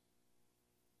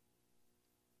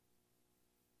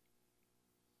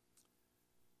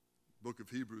 The book of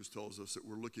Hebrews tells us that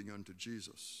we're looking unto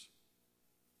Jesus.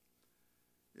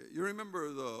 You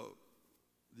remember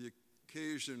the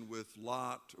occasion with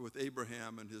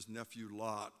Abraham and his nephew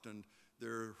Lot, and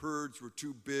their herds were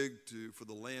too big for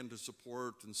the land to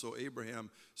support, and so Abraham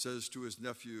says to his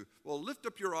nephew, well, lift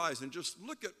up your eyes and just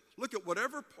look at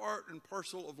whatever part and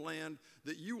parcel of land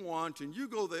that you want, and you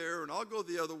go there, and I'll go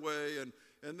the other way,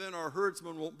 and then our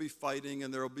herdsmen won't be fighting,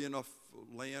 and there will be enough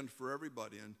land for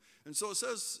everybody. And so it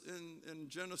says in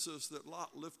Genesis that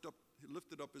Lot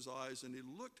lifted up his eyes, and he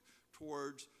looked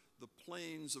towards the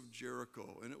plains of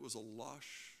Jericho, and it was a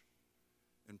lush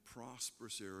and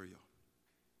prosperous area.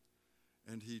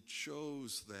 And he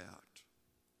chose that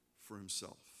for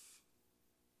himself.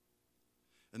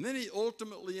 And then he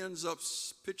ultimately ends up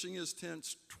pitching his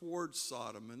tents towards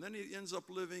Sodom, and then he ends up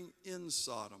living in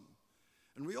Sodom.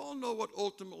 And we all know what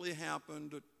ultimately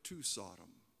happened to Sodom.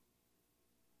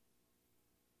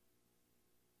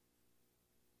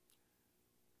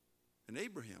 And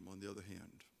Abraham, on the other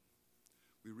hand,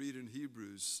 we read in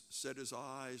Hebrews, set his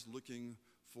eyes looking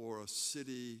for a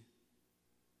city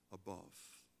above.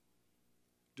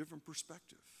 Different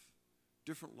perspective,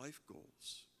 different life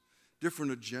goals,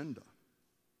 different agenda.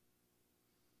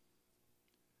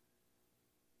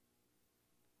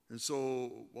 And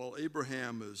so while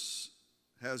Abraham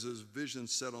has his vision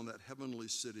set on that heavenly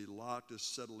city, Lot is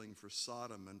settling for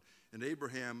Sodom. And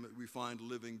Abraham we find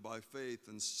living by faith,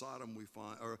 and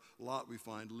Lot we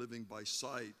find living by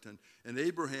sight. And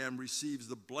Abraham receives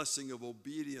the blessing of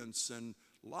obedience, and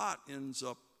Lot ends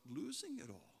up losing it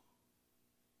all.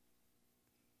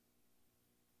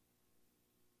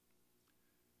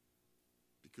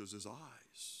 Because his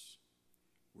eyes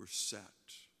were set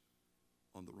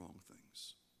on the wrong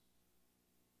things.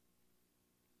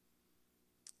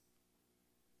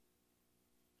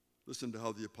 Listen to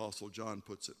how the Apostle John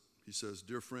puts it. He says,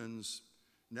 dear friends,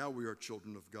 now we are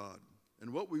children of God,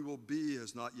 and what we will be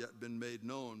has not yet been made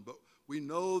known, but we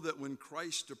know that when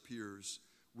Christ appears,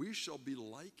 we shall be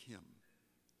like him,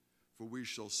 for we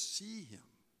shall see him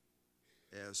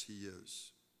as he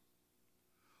is.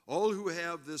 All who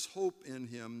have this hope in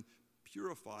him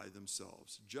purify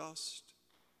themselves, just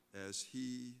as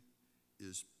he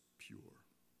is pure.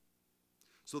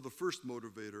 So the first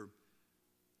motivator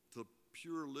to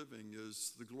pure living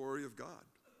is the glory of God.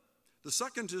 The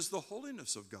second is the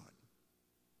holiness of God.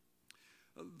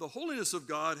 The holiness of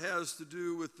God has to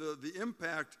do with the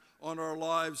impact on our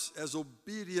lives as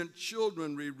obedient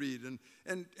children, we read.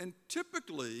 And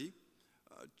typically,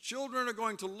 children are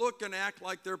going to look and act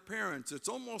like their parents. It's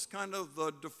almost kind of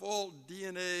the default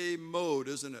DNA mode,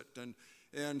 isn't it?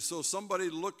 And so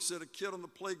somebody looks at a kid on the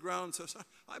playground and says,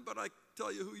 I bet I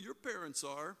tell you who your parents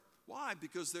are. Why?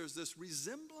 Because there's this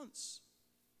resemblance.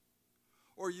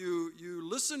 Or you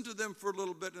listen to them for a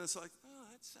little bit and it's like, oh,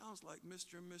 that sounds like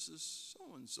Mr. and Mrs.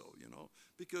 So-and-so,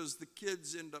 because the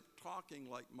kids end up talking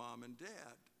like mom and dad.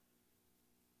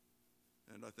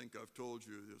 And I think I've told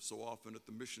you so often at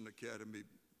the Mission Academy,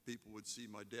 people would see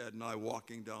my dad and I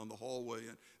walking down the hallway,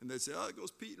 and they'd say, oh, it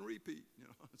goes Pete and repeat.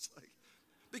 It's like,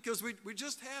 because we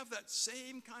just have that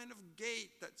same kind of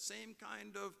gait, that same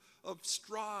kind of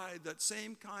stride, that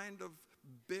same kind of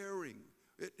bearing.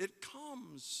 It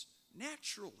comes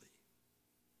naturally.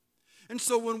 And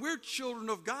so when we're children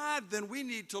of God, then we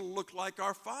need to look like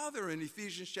our Father. In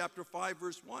Ephesians chapter 5,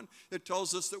 verse 1, it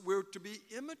tells us that we're to be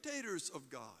imitators of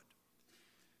God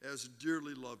as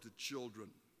dearly loved children.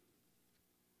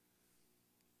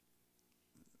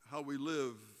 How we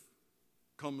live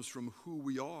comes from who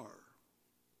we are.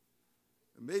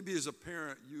 And maybe as a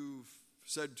parent, you've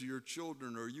said to your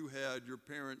children, or you had your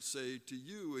parents say to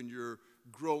you in your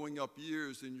growing up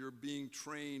years, in your being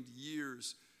trained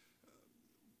years,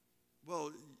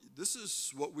 well, this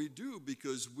is what we do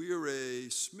because we're a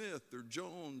Smith or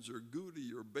Jones or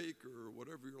Gute or Baker or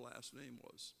whatever your last name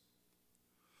was.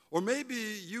 Or maybe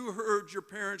you heard your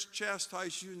parents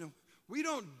chastise you. We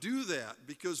don't do that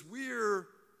because we're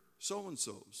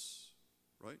so-and-sos,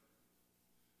 right?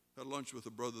 Had lunch with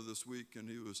a brother this week, and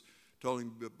he was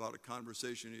telling me about a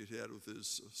conversation he'd had with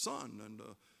his son,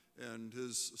 and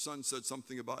his son said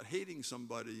something about hating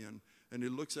somebody, And he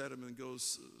looks at him and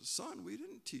goes, son, we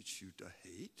didn't teach you to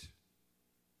hate.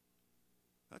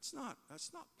 That's not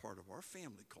part of our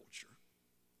family culture,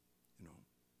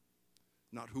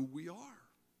 not who we are.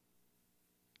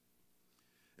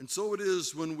 And so it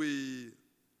is when we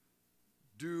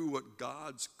do what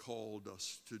God's called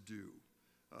us to do.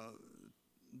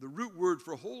 The root word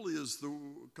for holy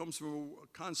comes from a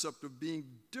concept of being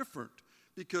different,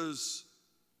 because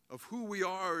of who we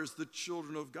are as the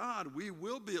children of God. We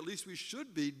will be, at least we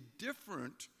should be,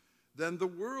 different than the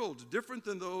world, different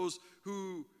than those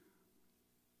who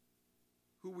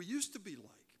we used to be like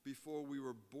before we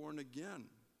were born again,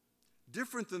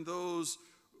 different than those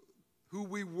who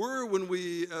we were when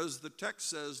we, as the text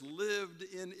says, lived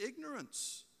in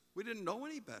ignorance. We didn't know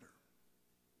any better.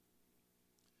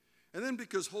 And then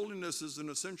because holiness is an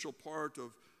essential part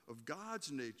of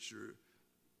God's nature,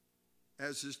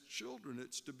 as his children,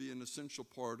 it's to be an essential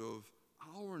part of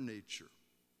our nature.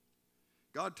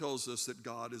 God tells us that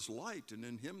God is light, and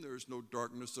in him there is no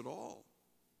darkness at all.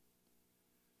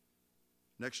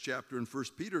 Next chapter in 1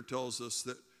 Peter tells us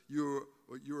that you're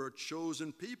a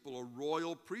chosen people, a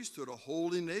royal priesthood, a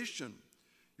holy nation.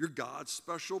 You're God's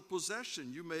special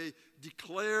possession. You may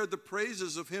declare the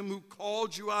praises of him who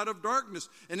called you out of darkness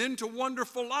and into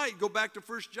wonderful light. Go back to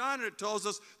 1 John, and it tells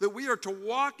us that we are to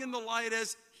walk in the light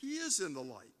as he is in the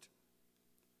light.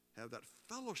 Have that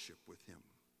fellowship with him.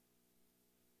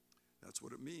 That's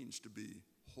what it means to be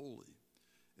holy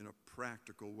in a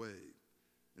practical way,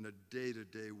 in a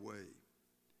day-to-day way.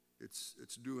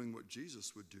 It's doing what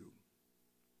Jesus would do.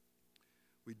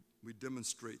 We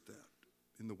demonstrate that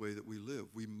in the way that we live.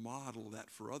 We model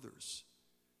that for others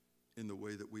in the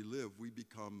way that we live. We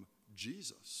become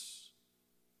Jesus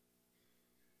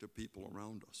to people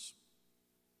around us.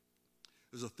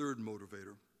 There's a third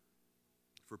motivator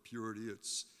for purity.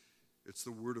 It's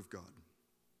the Word of God.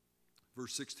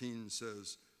 Verse 16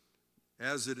 says,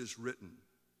 as it is written,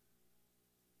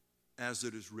 as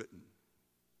it is written,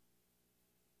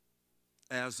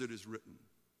 as it is written,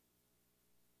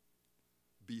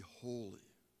 be holy,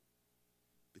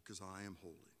 because I am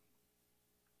holy.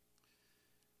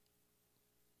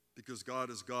 Because God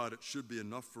is God, it should be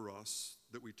enough for us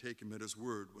that we take him at his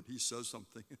word. When he says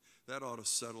something, that ought to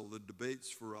settle the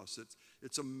debates for us.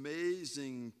 It's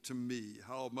amazing to me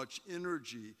how much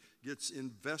energy gets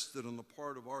invested on the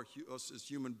part of us as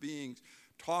human beings,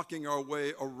 talking our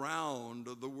way around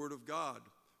the word of God,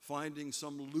 finding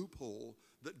some loophole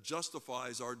that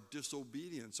justifies our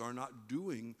disobedience, our not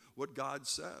doing what God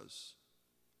says.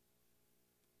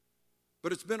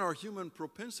 But it's been our human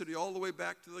propensity all the way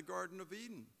back to the Garden of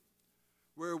Eden,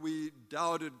 where we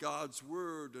doubted God's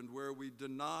word and where we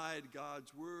denied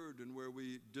God's word and where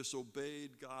we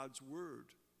disobeyed God's word.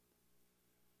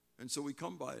 And so we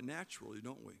come by it naturally,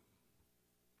 don't we?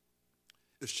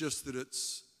 It's just that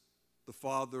it's the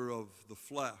father of the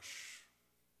flesh,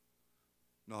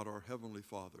 not our heavenly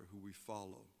Father, who we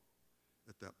follow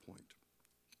at that point.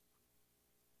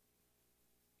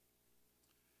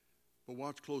 But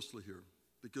watch closely here,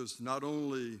 because not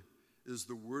only is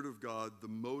the Word of God the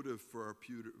motive for our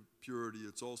purity,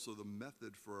 it's also the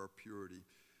method for our purity.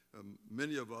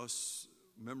 Many of us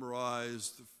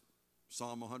memorized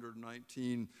Psalm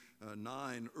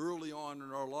 119:9 early on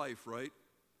in our life, right?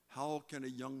 How can a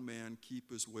young man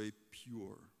keep his way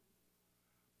pure?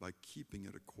 By keeping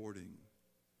it according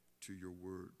to your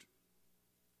word.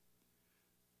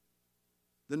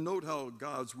 Then note how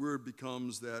God's word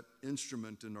becomes that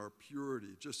instrument in our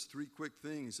purity. Just three quick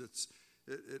things.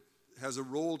 It has a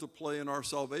role to play in our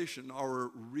salvation,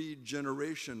 our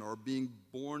regeneration, our being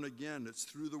born again. It's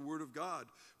through the word of God.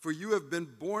 For you have been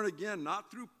born again,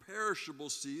 not through perishable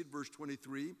seed, verse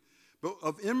 23, but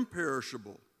of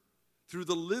imperishable, through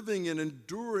the living and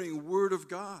enduring word of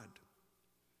God.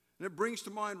 And it brings to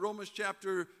mind Romans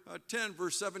chapter 10,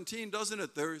 verse 17, doesn't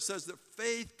it? There it says that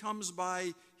faith comes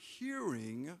by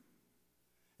hearing,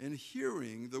 and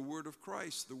hearing the word of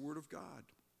Christ, the word of God.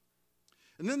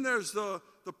 And then there's the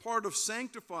part of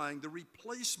sanctifying, the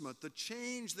replacement, the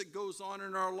change that goes on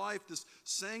in our life, this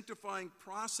sanctifying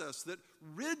process that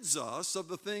rids us of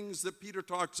the things that Peter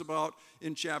talks about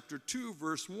in chapter 2,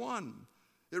 verse 1.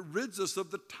 It rids us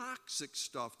of the toxic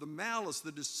stuff, the malice,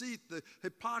 the deceit, the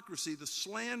hypocrisy, the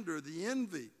slander, the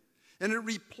envy. And it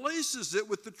replaces it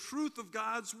with the truth of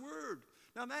God's word.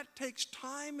 Now that takes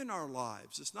time in our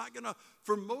lives. It's not going to,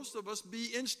 for most of us,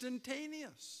 be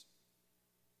instantaneous.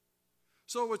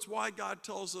 So it's why God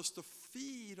tells us to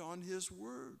feed on his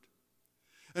word.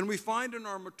 And we find in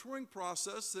our maturing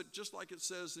process that just like it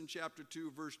says in chapter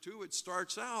 2, verse 2, it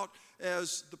starts out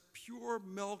as the pure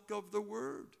milk of the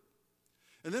word.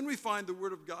 And then we find the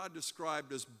Word of God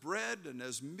described as bread and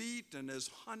as meat and as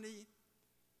honey.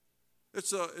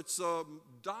 It's a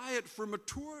diet for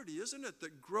maturity, isn't it,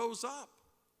 that grows up.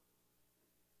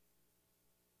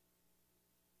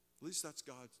 At least that's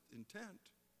God's intent.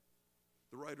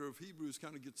 The writer of Hebrews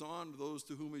kind of gets on to those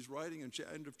to whom he's writing in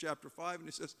end of chapter 5, and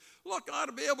he says, look, I ought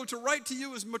to be able to write to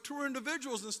you as mature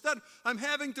individuals. Instead, I'm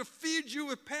having to feed you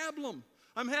with pablum.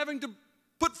 I'm having to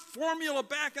put formula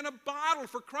back in a bottle.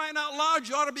 For crying out loud,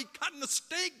 you ought to be cutting a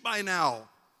steak by now.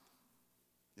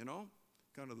 You know,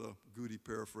 kind of the Gute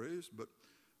paraphrase, but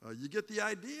you get the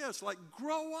idea. It's like,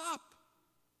 grow up.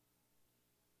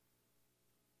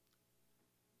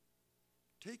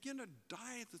 Take in a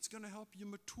diet that's going to help you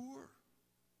mature.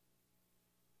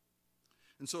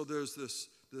 And so there's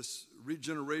this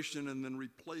regeneration and then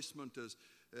replacement as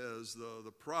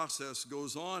the process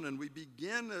goes on. And we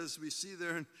begin, as we see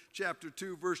there in chapter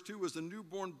 2, verse 2, as a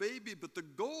newborn baby. But the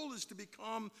goal is to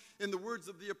become, in the words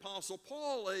of the Apostle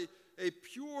Paul, a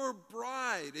pure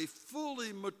bride, a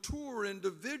fully mature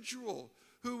individual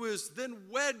who is then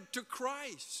wed to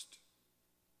Christ.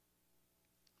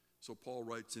 So Paul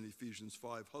writes in Ephesians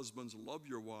 5, husbands, love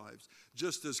your wives,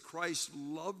 just as Christ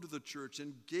loved the church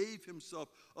and gave himself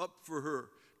up for her,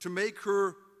 to make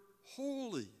her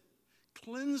holy,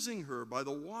 cleansing her by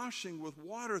the washing with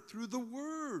water through the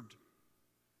word,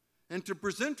 and to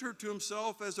present her to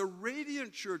himself as a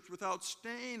radiant church without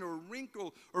stain or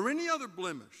wrinkle or any other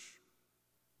blemish,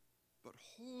 but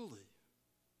holy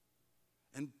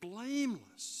and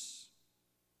blameless.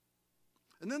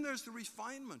 And then there's the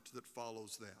refinement that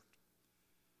follows that.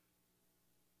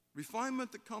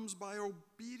 Refinement that comes by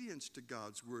obedience to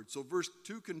God's word. So verse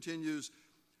 2 continues,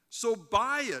 so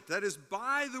by it, that is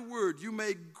by the word, you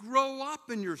may grow up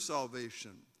in your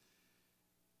salvation,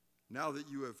 now that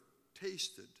you have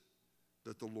tasted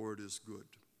that the Lord is good.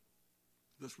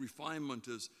 This refinement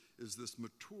is this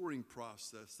maturing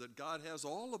process that God has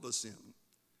all of us in.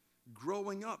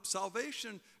 Growing up.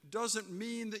 Salvation doesn't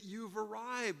mean that you've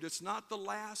arrived. It's not the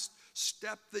last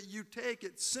step that you take.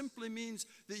 It simply means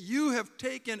that you have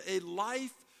taken a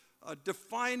life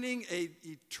defining, a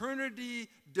eternity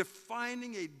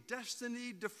defining, a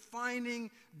destiny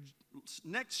defining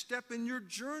next step in your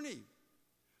journey.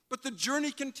 But the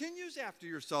journey continues after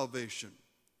your salvation.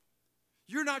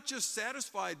 You're not just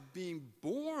satisfied being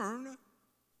born.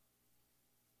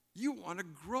 You want to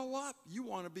grow up. You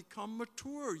want to become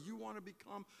mature. You want to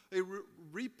become a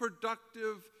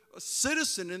reproductive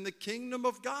citizen in the kingdom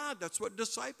of God. That's what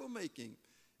disciple making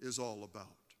is all about.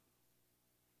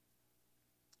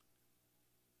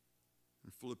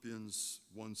 And Philippians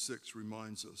 1:6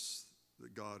 reminds us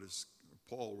that God is,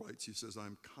 Paul writes, he says,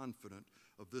 I'm confident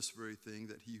of this very thing,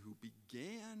 that he who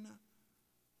began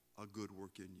a good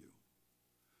work in you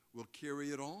will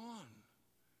carry it on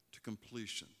to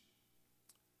completion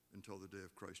until the day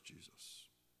of Christ Jesus.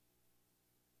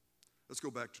 Let's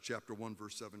go back to chapter 1,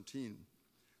 verse 17.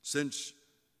 Since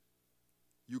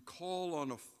you call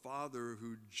on a Father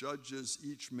who judges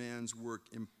each man's work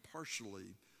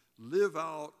impartially, live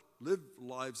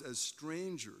lives as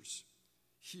strangers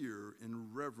here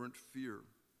in reverent fear.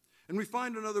 And we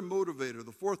find another motivator.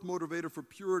 The fourth motivator for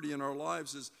purity in our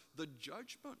lives is the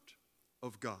judgment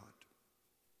of God.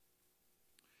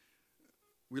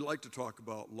 We like to talk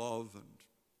about love and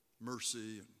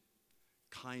mercy and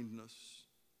kindness,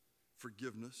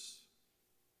 forgiveness,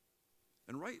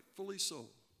 and rightfully so.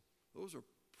 Those are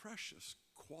precious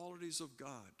qualities of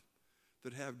God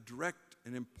that have direct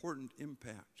and important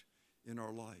impact in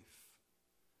our life.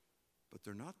 But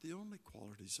they're not the only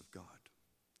qualities of God.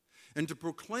 And to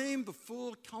proclaim the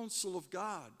full counsel of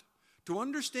God, to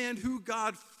understand who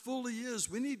God fully is,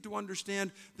 we need to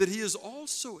understand that he is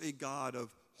also a God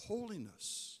of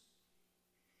holiness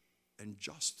and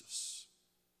justice.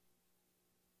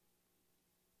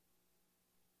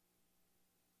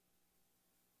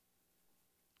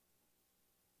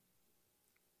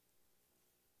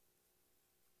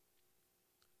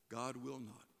 God will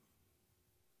not,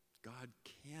 God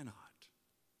cannot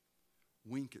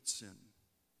wink at sin.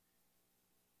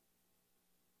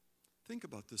 Think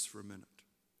about this for a minute.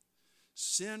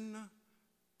 Sin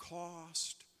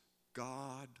cost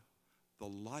God the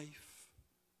life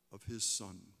of his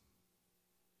Son,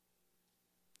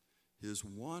 his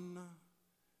one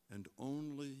and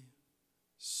only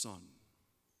Son.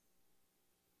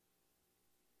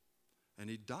 And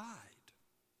he died,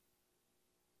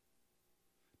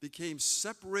 became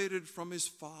separated from his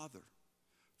Father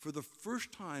for the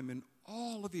first time in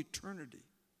all of eternity.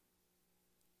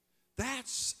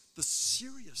 That's the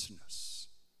seriousness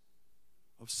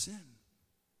of sin.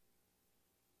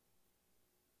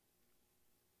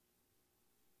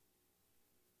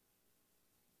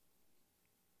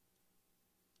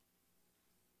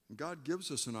 And God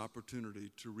gives us an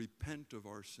opportunity to repent of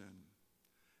our sin.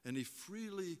 And he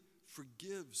freely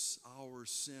forgives our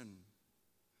sin.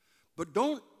 But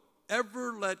don't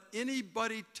ever let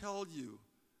anybody tell you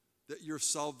that your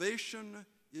salvation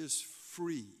is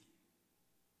free.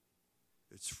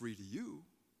 It's free to you.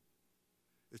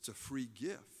 It's a free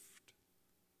gift.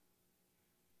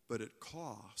 But it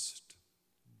cost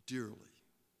dearly.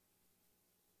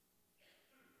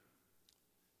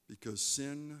 Because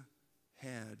sin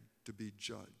had to be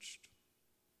judged.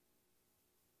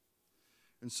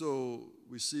 And so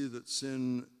we see that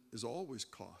sin is always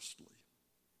costly.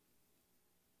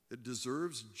 It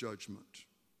deserves judgment.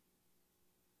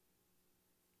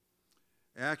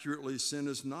 Accurately, sin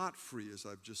is not free, as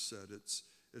I've just said.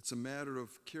 It's a matter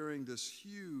of carrying this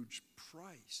huge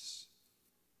price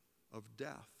of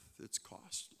death. It's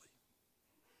costly.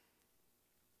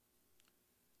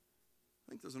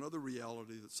 I think there's another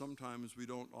reality that sometimes we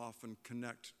don't often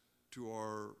connect to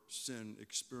our sin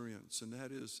experience, and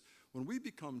that is when we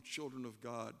become children of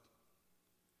God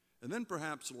and then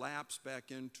perhaps lapse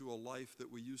back into a life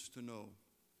that we used to know.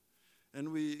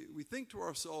 And we think to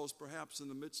ourselves, perhaps in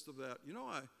the midst of that, you know,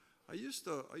 I used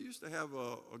to have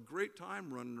a great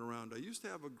time running around. I used to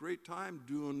have a great time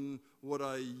doing what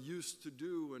I used to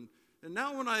do, and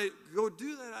now when I go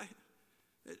do that,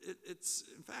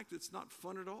 it's not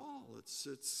fun at all.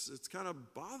 It's kind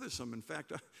of bothersome. In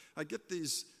fact, I get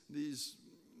these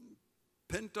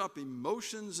pent-up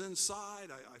emotions inside.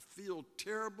 I feel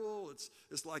terrible.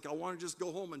 It's like I want to just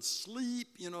go home and sleep.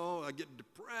 You know, I get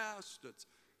depressed.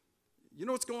 You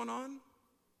know what's going on?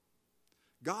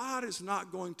 God is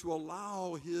not going to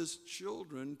allow his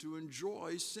children to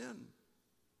enjoy sin.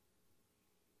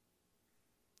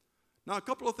 Now, a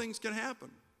couple of things can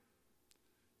happen.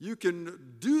 You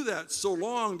can do that so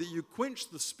long that you quench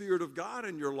the Spirit of God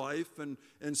in your life and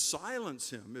silence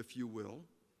him, if you will.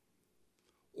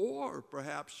 Or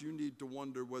perhaps you need to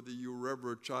wonder whether you were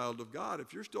ever a child of God.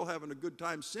 If you're still having a good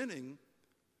time sinning,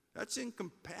 that's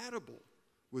incompatible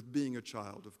with being a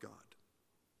child of God.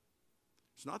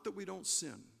 It's not that we don't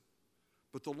sin,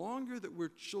 but the longer that we're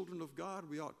children of God,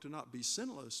 we ought to not be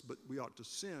sinless, but we ought to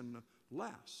sin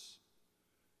less,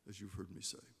 as you've heard me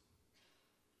say.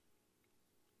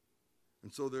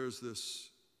 And so there's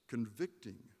this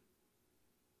convicting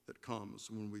that comes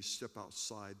when we step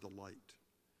outside the light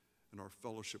and our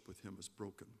fellowship with him is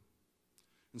broken.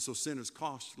 And so sin is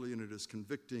costly and it is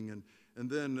convicting. And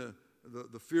then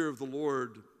the fear of the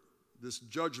Lord, this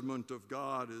judgment of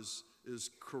God is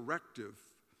corrective.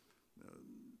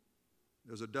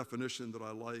 There's a definition that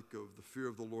I like of the fear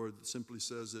of the Lord that simply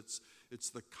says it's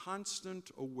the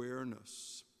constant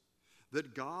awareness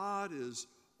that God is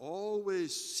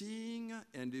always seeing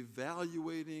and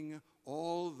evaluating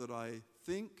all that I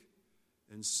think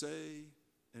and say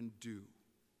and do.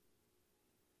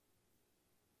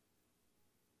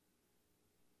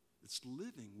 It's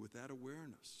living with that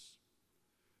awareness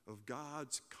of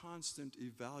God's constant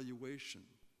evaluation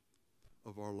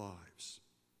of our lives.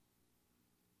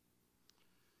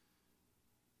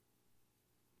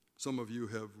 Some of you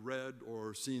have read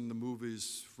or seen the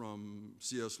movies from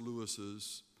C.S.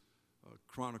 Lewis's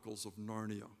Chronicles of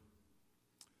Narnia.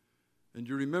 And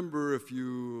you remember, if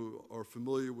you are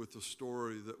familiar with the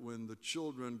story, that when the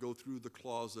children go through the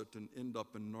closet and end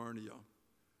up in Narnia,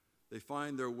 they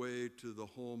find their way to the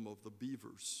home of the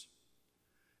beavers.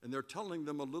 And they're telling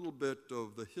them a little bit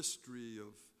of the history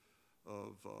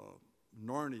of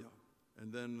Narnia,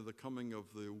 and then the coming of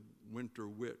the winter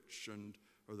witch,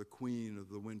 or the queen of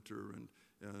the winter,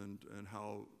 and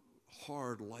how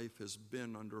hard life has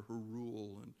been under her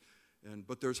rule.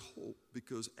 But there's hope,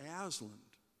 because Aslan,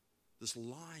 this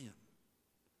lion,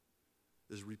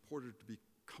 is reported to be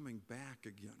coming back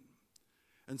again.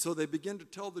 And so they begin to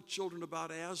tell the children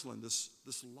about Aslan, this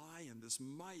lion, this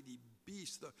mighty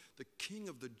beast, the king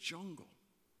of the jungle.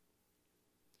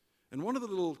 And one of the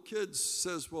little kids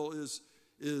says, well,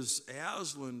 is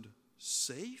Aslan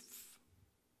safe?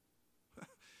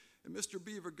 And Mr.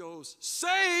 Beaver goes,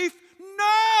 safe?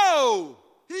 No!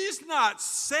 He's not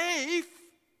safe.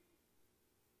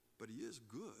 But he is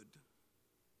good.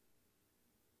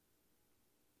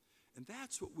 And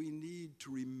that's what we need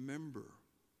to remember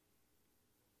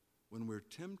when we're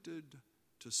tempted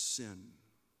to sin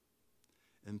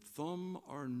and thumb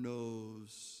our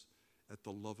nose at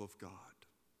the love of God.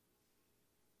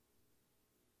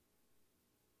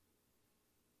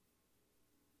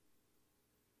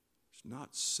 It's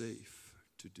not safe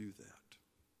to do that.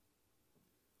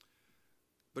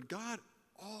 But God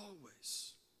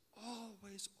always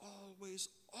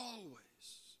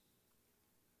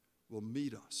will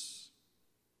meet us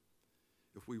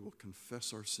if we will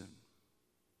confess our sin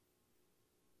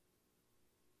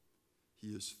He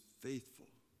is faithful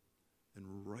and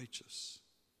righteous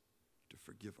to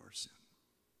forgive our sin.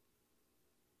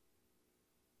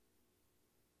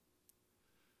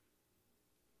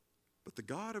 But the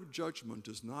God of judgment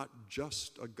is not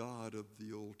just a God of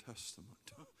the Old Testament.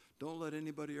 Don't let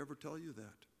anybody ever tell you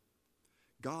that.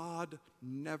 God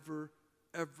never,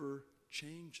 ever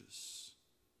changes.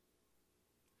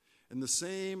 And the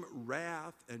same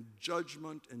wrath and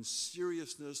judgment and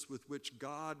seriousness with which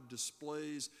God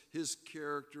displays his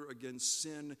character against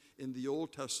sin in the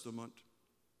Old Testament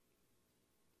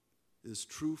is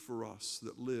true for us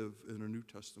that live in a New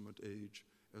Testament age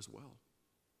as well.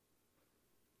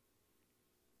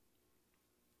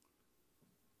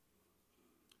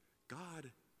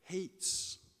 God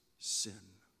hates sin.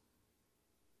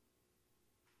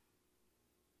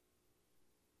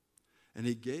 And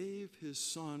he gave his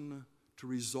Son to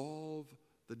resolve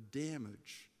the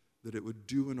damage that it would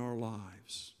do in our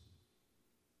lives.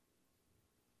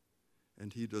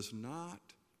 And he does not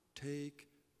take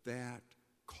that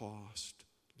cost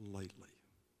lightly.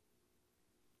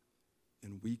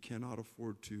 And we cannot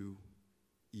afford to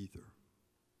either.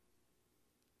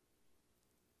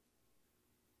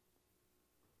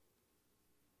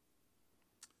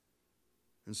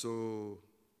 And so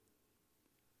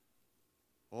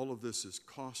all of this is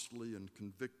costly and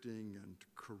convicting and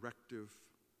corrective.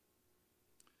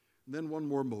 And then one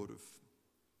more motive.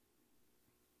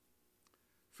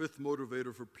 Fifth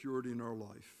motivator for purity in our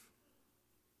life.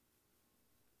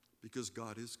 Because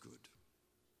God is good.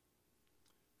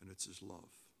 And it's his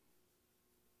love.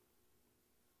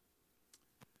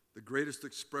 The greatest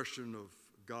expression of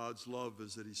God's love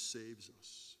is that he saves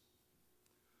us.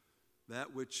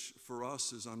 That which for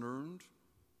us is unearned,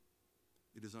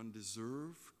 it is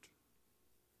undeserved,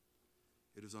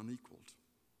 it is unequaled.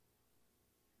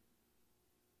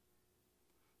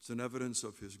 It's an evidence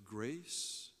of his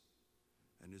grace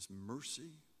and his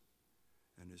mercy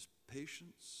and his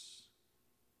patience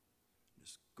and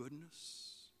his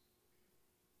goodness.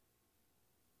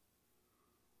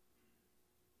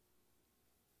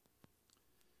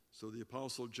 So the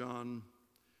Apostle John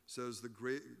says the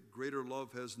greater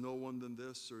love has no one than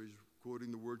this, or he's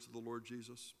quoting the words of the Lord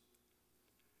Jesus,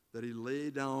 that he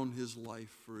laid down his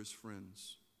life for his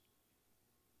friends.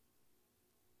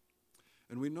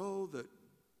 And we know that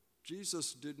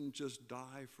Jesus didn't just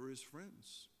die for his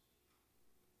friends.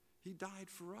 He died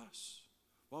for us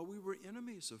while we were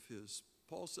enemies of his.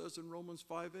 Paul says in Romans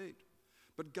 5:8.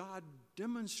 But God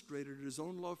demonstrated his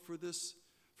own love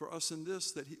for us in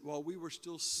this, that while we were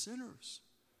still sinners,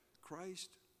 Christ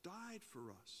died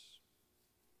for us.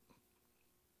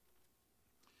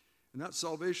 And that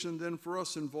salvation then for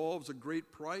us involves a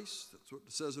great price. That's what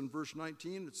it says in verse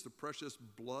 19. It's the precious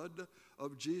blood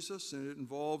of Jesus, and it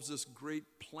involves this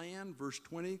great plan. Verse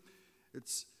 20,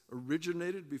 it's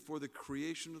originated before the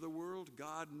creation of the world.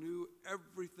 God knew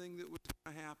everything that was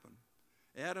going to happen.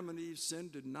 Adam and Eve's sin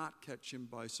did not catch him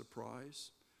by surprise.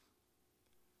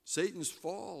 Satan's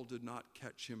fall did not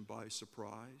catch him by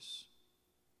surprise.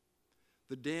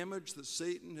 The damage that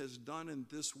Satan has done in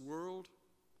this world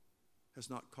has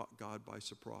not caught God by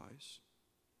surprise.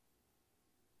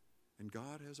 And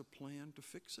God has a plan to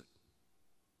fix it.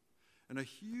 And a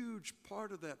huge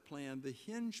part of that plan, the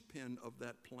hinge pin of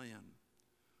that plan,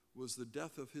 was the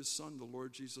death of his Son, the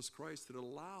Lord Jesus Christ, that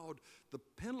allowed the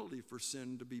penalty for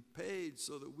sin to be paid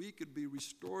so that we could be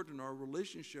restored in our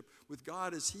relationship with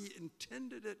God as he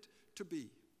intended it to be.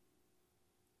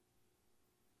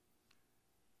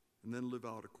 And then live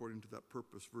out according to that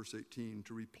purpose. Verse 18,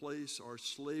 to replace our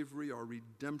slavery, our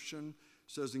redemption.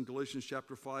 It says in Galatians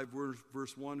chapter 5,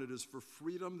 verse 1, it is for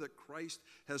freedom that Christ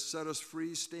has set us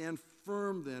free. Stand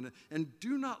firm then, and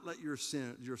do not let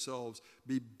yourselves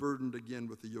be burdened again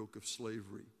with the yoke of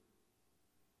slavery.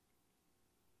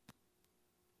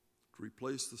 To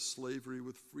replace the slavery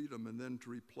with freedom, and then to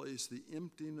replace the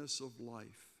emptiness of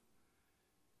life.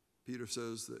 Peter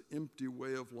says the empty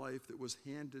way of life that was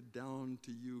handed down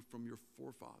to you from your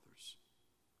forefathers.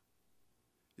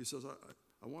 He says,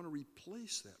 I want to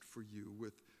replace that for you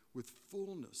with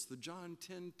fullness, the John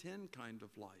 10:10 kind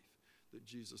of life that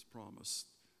Jesus promised,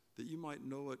 that you might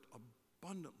know it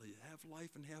abundantly, have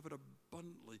life and have it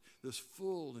abundantly, this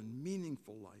full and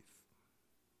meaningful life.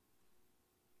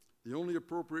 The only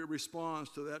appropriate response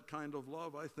to that kind of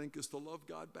love, I think, is to love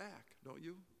God back, don't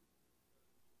you?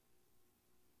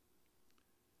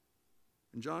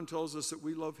 And John tells us that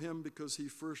we love him because he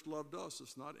first loved us.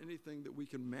 It's not anything that we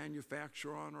can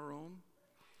manufacture on our own.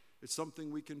 It's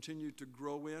something we continue to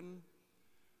grow in.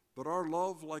 But our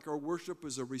love, like our worship,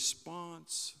 is a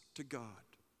response to God.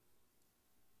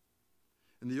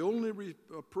 And the only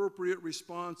appropriate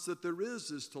response that there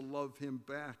is to love him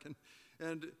back.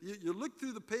 And you look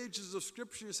through the pages of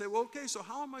Scripture and you say, well, okay, so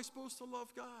how am I supposed to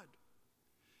love God?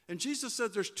 And Jesus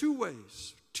said there's two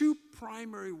ways, two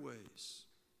primary ways.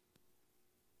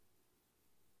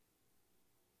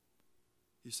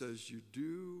 He says, you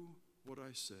do what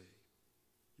I say.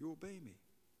 You obey me.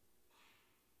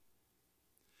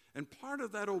 And part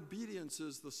of that obedience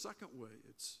is the second way.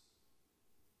 It's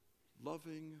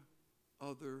loving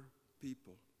other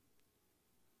people.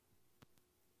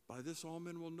 By this all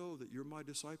men will know that you're my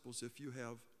disciples if you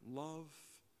have love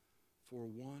for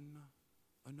one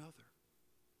another.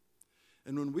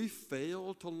 And when we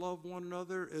fail to love one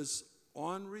another, as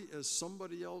ornery as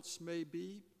somebody else may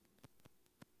be,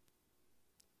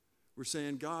 we're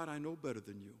saying, God, I know better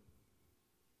than you.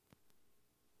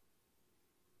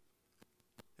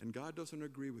 And God doesn't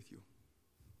agree with you.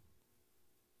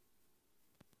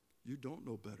 You don't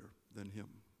know better than him.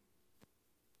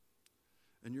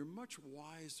 And you're much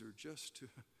wiser just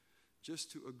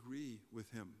to agree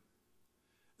with him.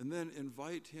 And then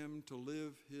invite him to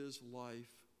live his life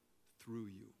through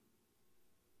you.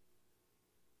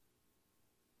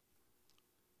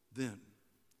 Then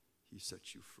he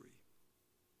sets you free.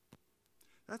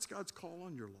 That's God's call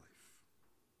on your life.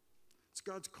 It's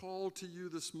God's call to you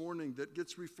this morning that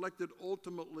gets reflected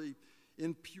ultimately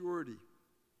in purity.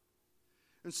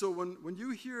 And so when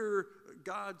you hear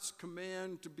God's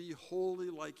command to be holy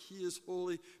like he is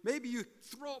holy, maybe you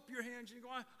throw up your hands and you go,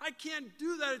 I can't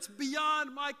do that. It's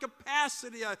beyond my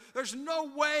capacity. There's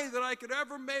no way that I could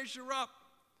ever measure up.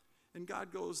 And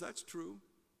God goes, that's true.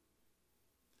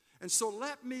 And so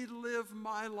let me live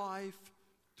my life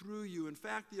through you. In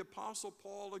fact, the Apostle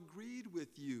Paul agreed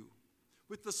with you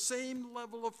with the same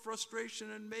level of frustration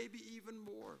and maybe even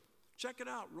more. Check it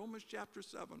out, Romans chapter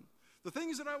 7. The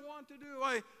things that I want to do,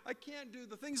 I can't do.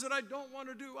 The things that I don't want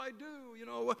to do, I do. You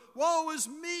know, woe is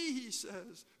me, he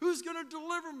says. Who's going to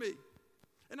deliver me?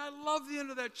 And I love the end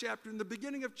of that chapter. In the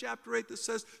beginning of chapter 8 that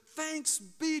says, thanks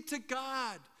be to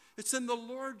God. It's in the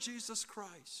Lord Jesus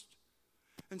Christ.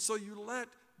 And so you let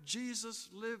Jesus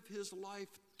live his life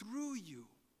through you.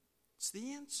 It's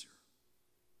the answer.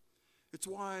 It's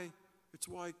why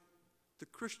the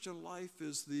Christian life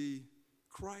is the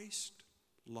Christ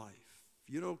life.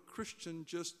 You know, Christian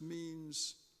just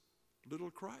means little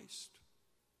Christ.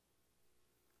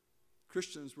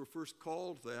 Christians were first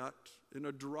called that in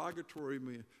a derogatory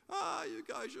manner. You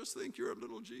guys just think you're a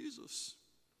little Jesus.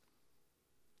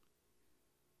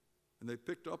 And they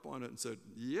picked up on it and said,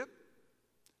 yep,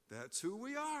 that's who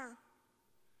we are.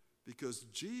 Because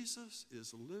Jesus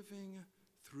is living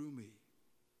through me.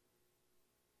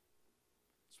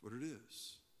 That's what it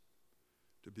is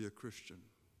to be a Christian.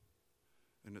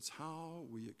 And it's how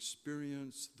we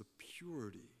experience the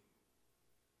purity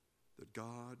that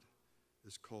God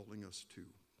is calling us to.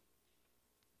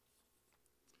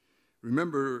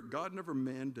 Remember, God never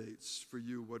mandates for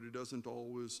you what he doesn't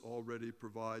always already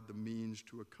provide the means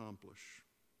to accomplish.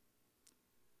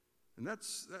 And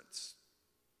that's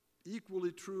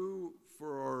equally true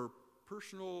for our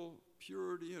personal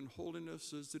purity and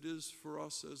holiness as it is for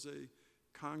us as a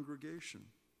congregation.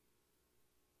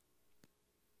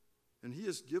 And he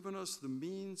has given us the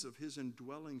means of his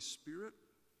indwelling spirit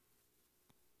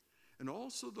and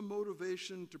also the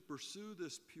motivation to pursue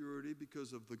this purity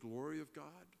because of the glory of God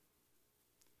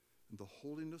and the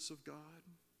holiness of God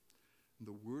and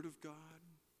the word of God,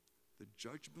 the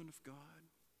judgment of God,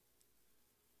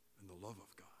 and the love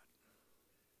of God.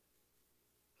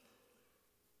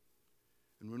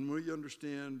 And when we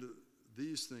understand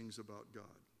these things about God,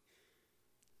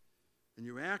 and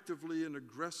you actively and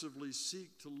aggressively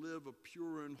seek to live a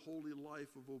pure and holy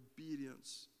life of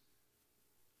obedience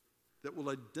that will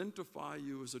identify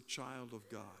you as a child of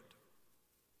God,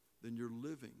 then you're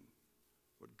living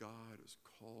what God has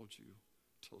called you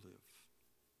to live.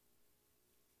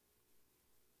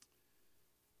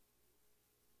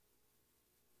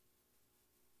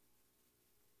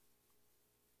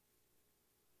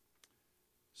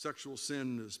 Sexual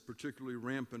sin is particularly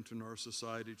rampant in our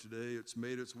society today. It's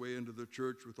made its way into the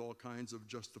church with all kinds of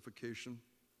justification.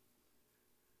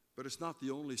 But it's not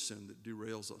the only sin that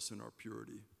derails us in our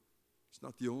purity. It's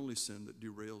not the only sin that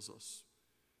derails us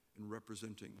in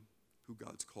representing who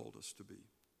God's called us to be.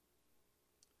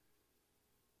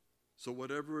 So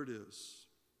whatever it is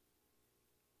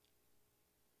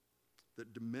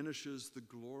that diminishes the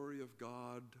glory of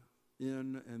God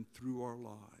in and through our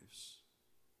lives,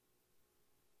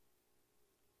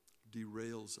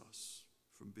 derails us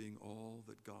from being all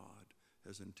that God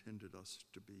has intended us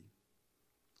to be.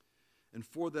 And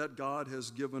for that, God has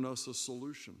given us a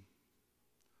solution,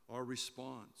 our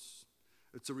response.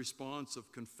 It's a response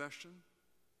of confession.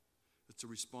 It's a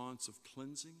response of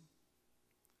cleansing.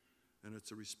 And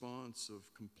it's a response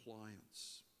of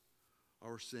compliance.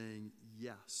 Our saying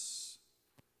yes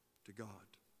to God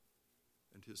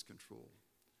and His control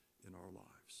in our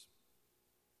lives.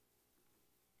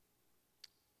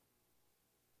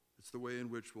 It's the way in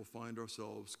which we'll find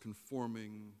ourselves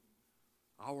conforming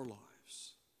our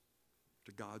lives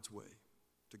to God's way,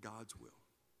 to God's will,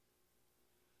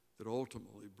 that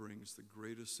ultimately brings the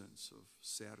greatest sense of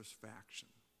satisfaction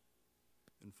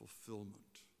and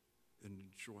fulfillment and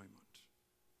enjoyment,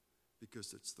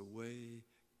 because it's the way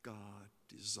God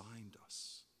designed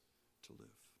us to live.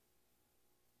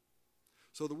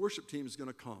 So the worship team is going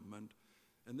to come,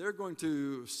 and they're going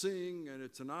to sing, and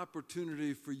it's an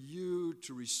opportunity for you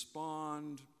to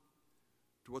respond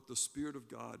to what the Spirit of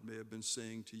God may have been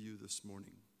saying to you this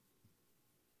morning.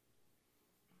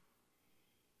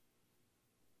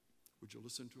 Would you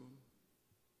listen to Him?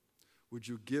 Would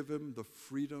you give Him the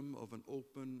freedom of an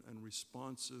open and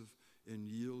responsive and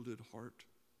yielded heart?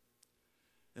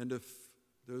 And if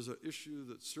there's an issue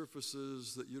that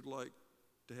surfaces that you'd like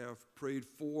to have prayed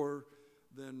for,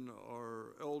 then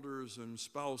our elders and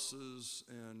spouses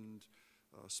and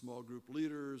small group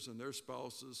leaders and their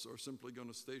spouses are simply going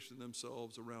to station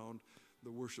themselves around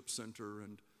the worship center.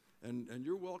 And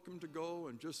you're welcome to go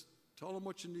and just tell them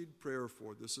what you need prayer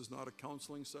for. This is not a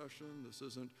counseling session. This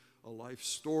isn't a life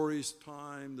stories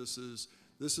time. This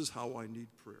is how I need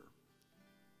prayer.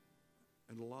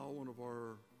 And allow one of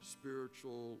our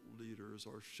spiritual leaders,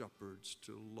 our shepherds,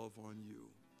 to love on you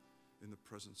in the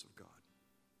presence of God.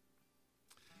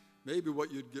 Maybe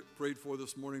what you'd get prayed for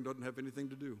this morning doesn't have anything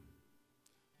to do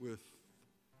with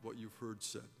what you've heard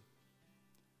said.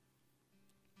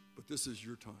 But this is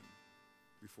your time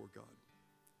before God,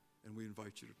 and we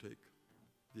invite you to take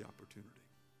the opportunity.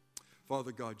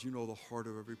 Father God, you know the heart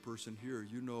of every person here.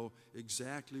 You know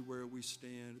exactly where we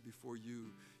stand before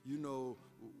you. You know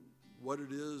what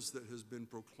it is that has been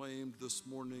proclaimed this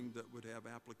morning that would have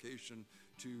application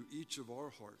to each of our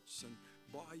hearts. And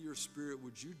by your Spirit,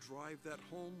 would you drive that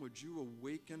home? Would you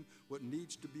awaken what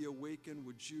needs to be awakened?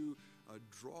 Would you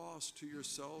draw us to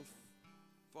yourself?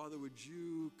 Father, would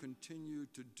you continue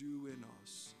to do in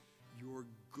us your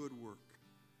good work,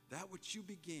 that which you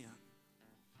began,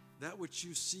 that which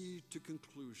you see to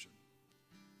conclusion,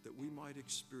 that we might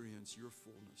experience your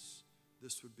fullness.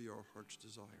 This would be our heart's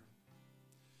desire.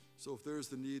 So if there's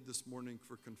the need this morning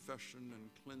for confession and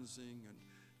cleansing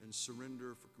and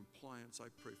surrender for compliance, I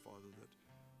pray, Father,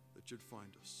 that you'd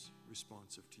find us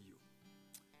responsive to you.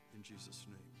 In Jesus'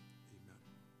 name, amen.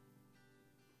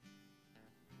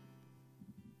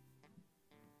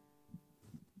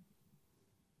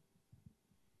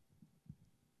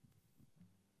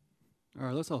 All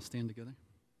right, let's all stand together.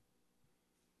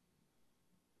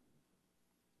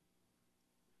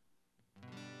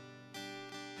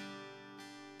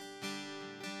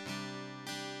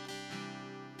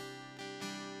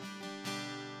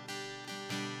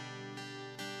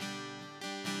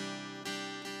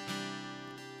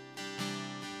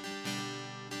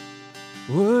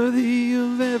 Worthy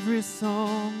of every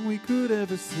song we could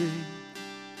ever sing,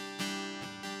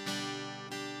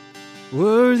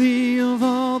 worthy of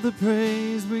all the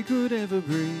praise we could ever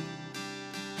bring,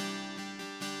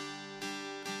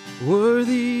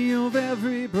 worthy of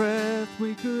every breath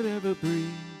we could ever breathe.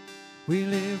 We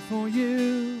live for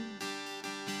you.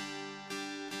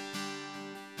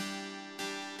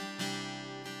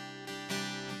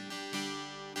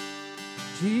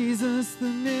 Jesus, the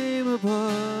name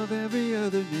above every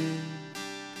other name.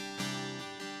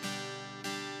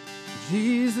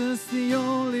 Jesus, the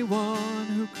only one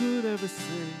who could ever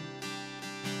save.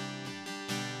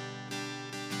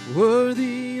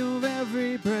 Worthy of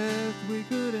every breath we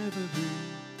could ever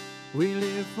breathe. We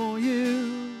live for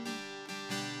you.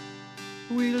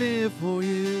 We live for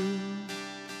you.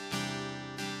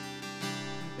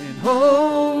 And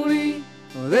holy,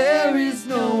 there is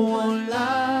no one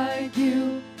like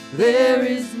you. There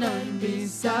is none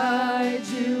beside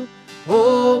you.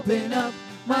 Open up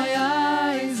my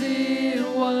eyes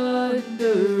in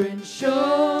wonder and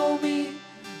show me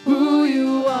who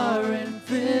you are, and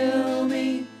fill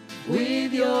me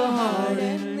with your heart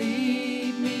and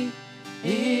lead me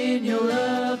in your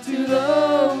love to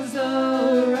those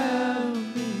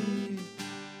around me.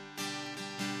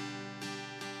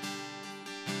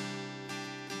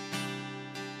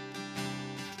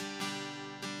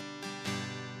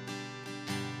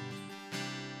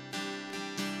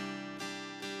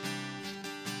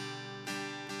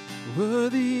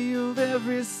 Worthy of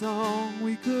every song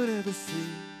we could ever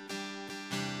sing,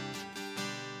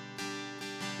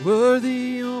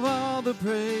 worthy of all the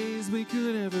praise we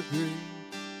could ever bring,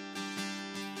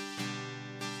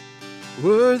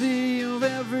 worthy of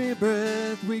every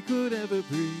breath we could ever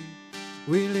breathe.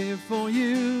 We live for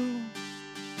you.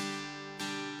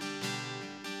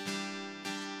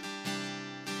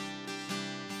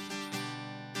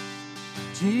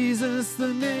 Jesus,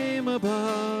 the name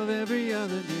above every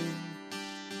other name.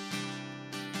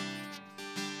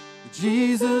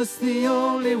 Jesus, the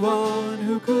only one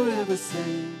who could ever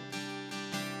save.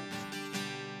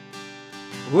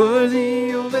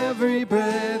 Worthy of every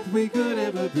breath we could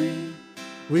ever breathe.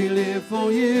 We live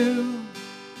for you.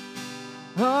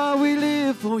 Oh, we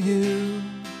live for you.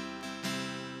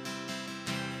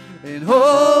 And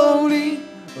holy,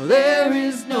 there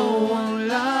is no one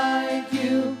like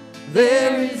you.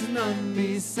 There is none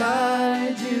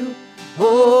beside you.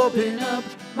 Open up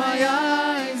my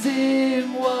eyes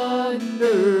in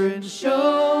wonder and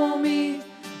show me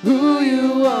who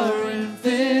you are, and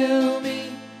fill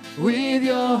me with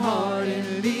your heart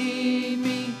and lead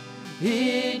me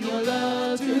in your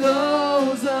love to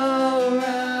those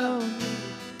around me.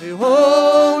 And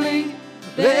holy,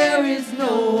 there is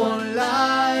no one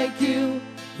like you.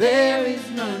 There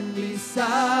is none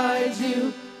beside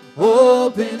you.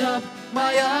 Open up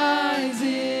my eyes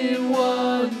in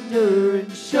wonder and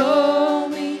show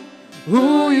me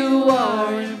who you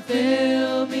are, and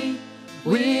fill me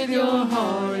with your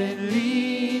heart and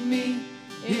lead me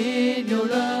in your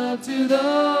love to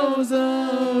those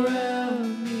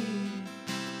around me.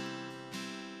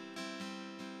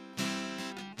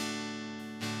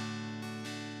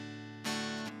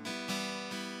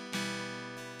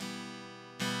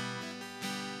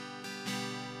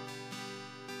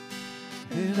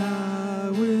 And I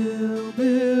will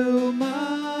build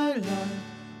my life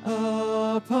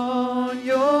upon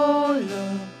your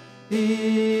love.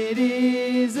 It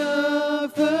is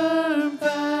a firm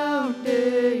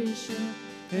foundation,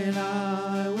 and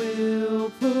I will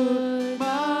put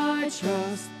my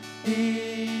trust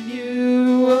in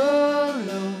you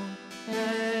alone,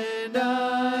 and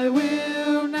I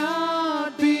will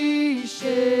not be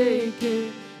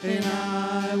shaken, and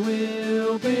I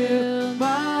will build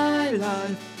my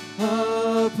life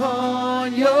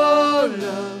upon your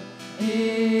love.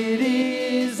 It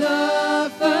is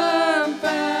a firm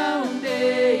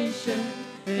foundation,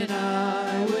 and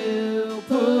I will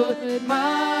put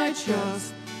my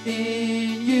trust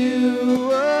in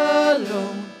you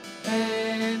alone,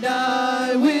 and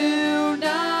I will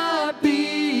not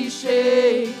be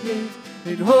shaken.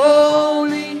 And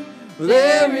holy,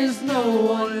 there is no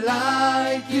one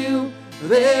like you.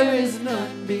 There is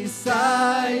none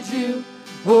beside you.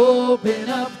 Open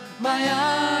up my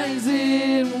eyes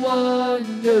in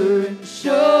wonder and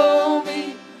show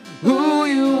me who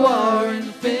you are,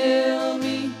 and fill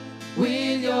me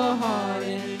with your heart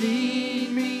and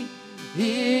lead me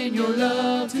in your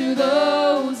love to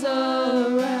those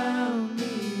around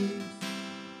me.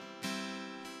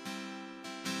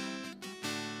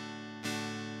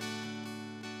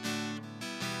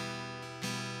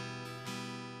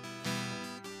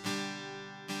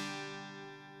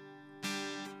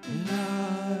 And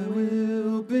I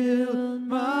will build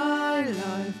my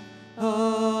life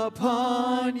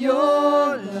upon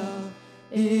your love.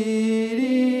 It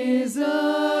is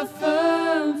a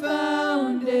firm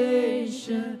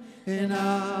foundation, and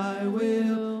I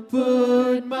will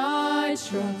put my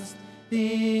trust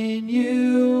in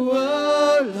you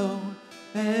alone,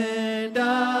 and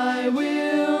I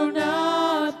will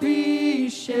not be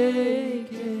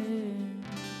shaken.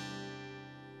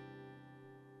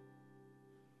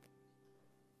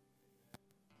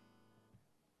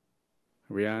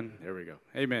 Are we on? There we go.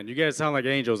 Amen. You guys sound like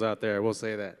angels out there, I will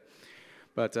say that.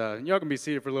 But y'all can be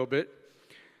seated for a little bit.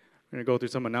 We're going to go through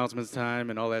some announcements time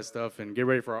and all that stuff and get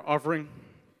ready for our offering.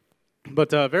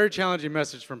 But very challenging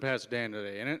message from Pastor Dan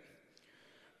today, isn't it?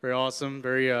 Very awesome,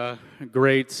 very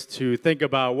great to think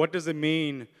about what does it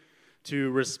mean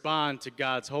to respond to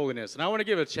God's holiness. And I want to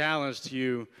give a challenge to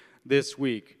you this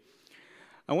week.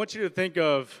 I want you to think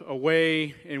of a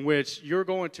way in which you're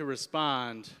going to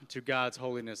respond to God's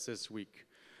holiness this week.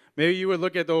 Maybe you would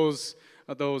look at those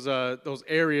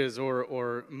areas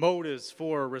or motives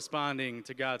for responding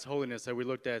to God's holiness that we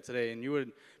looked at today, and you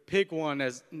would pick one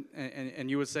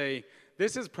and you would say,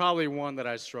 this is probably one that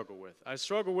I struggle with. I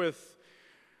struggle with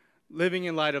living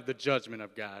in light of the judgment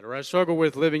of God, or I struggle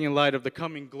with living in light of the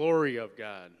coming glory of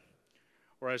God,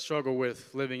 or I struggle with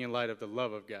living in light of the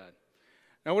love of God.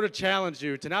 I want to challenge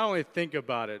you to not only think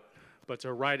about it, but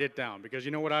to write it down. Because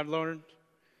you know what I've learned?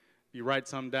 You write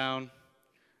something down,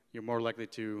 you're more likely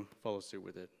to follow suit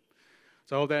with it.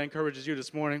 So I hope that encourages you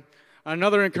this morning.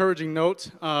 Another encouraging note,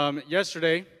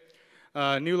 yesterday,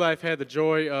 New Life had the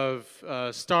joy of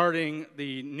starting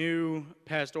the new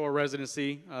pastoral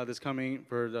residency this coming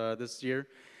for this year.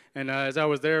 And as I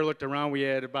was there, looked around, we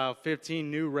had about 15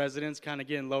 new residents kind of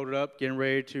getting loaded up, getting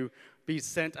ready to be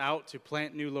sent out to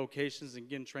plant new locations and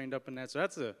getting trained up in that.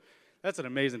 So that's an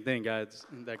amazing thing, guys,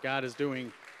 that God is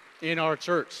doing in our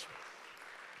church.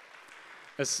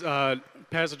 As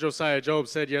Pastor Josiah Job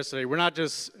said yesterday, we're not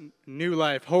just New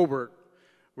Life Hobart,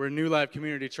 we're a New Life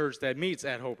Community Church that meets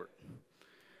at Hobart.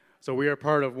 So we are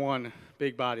part of one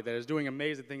big body that is doing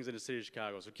amazing things in the city of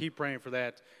Chicago. So keep praying for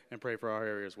that and pray for our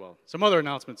area as well. Some other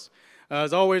announcements.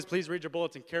 As always, please read your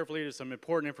bulletin carefully. There's some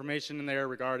important information in there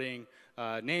regarding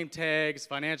name tags,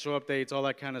 financial updates, all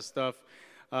that kind of stuff.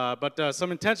 But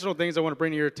some intentional things I want to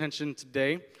bring to your attention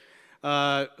today.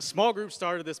 Small group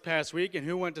started this past week, and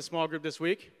who went to small group this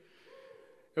week?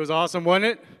 It was awesome, wasn't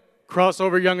it?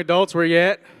 Crossover young adults, where you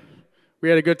at? We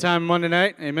had a good time Monday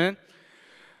night, amen?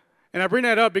 And I bring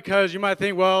that up because you might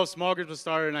think, well, small groups have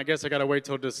started, and I guess I got to wait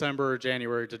till December or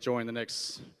January to join the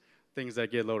next things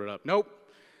that get loaded up. Nope.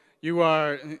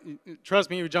 Trust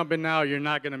me, you jump in now, you're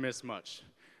not going to miss much.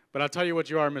 But I'll tell you what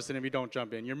you are missing if you don't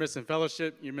jump in. You're missing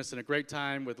fellowship, you're missing a great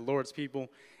time with the Lord's people,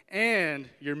 and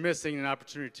you're missing an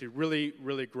opportunity to really,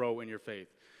 really grow in your faith.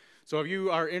 So if you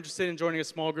are interested in joining a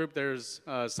small group, there's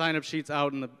sign-up sheets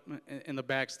out in the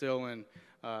back still, and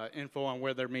info on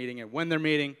where they're meeting and when they're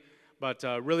meeting. But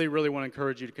really, really want to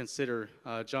encourage you to consider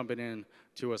jumping in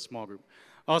to a small group.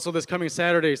 Also, this coming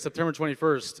Saturday, September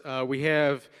 21st, we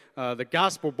have the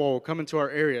Gospel Bowl coming to our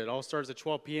area. It all starts at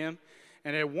 12 p.m.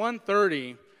 And at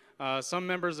 1:30, some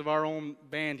members of our own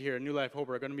band here at New Life Hope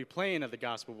are going to be playing at the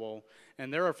Gospel Bowl.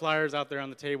 And there are flyers out there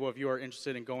on the table if you are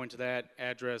interested in going to that,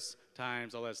 address,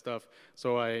 times, all that stuff.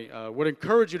 So I would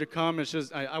encourage you to come. It's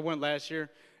just, I went last year.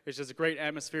 It's just a great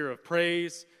atmosphere of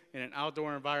praise in an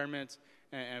outdoor environment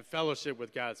and fellowship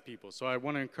with God's people. So I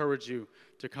want to encourage you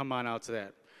to come on out to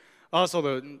that.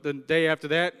 Also, the day after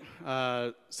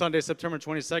that, Sunday, September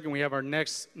 22nd, we have our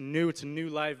next New to New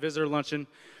Life visitor luncheon.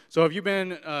 So if you've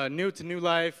been new to New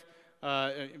Life,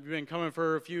 you've been coming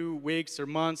for a few weeks or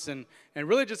months and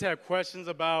really just have questions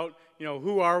about,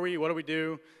 who are we, what do we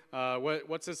do,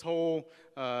 what's this whole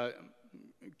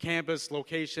campus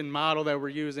location model that we're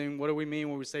using, what do we mean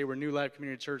when we say we're New Life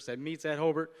Community Church that meets at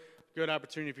Hobart? Good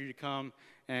opportunity for you to come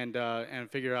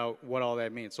and figure out what all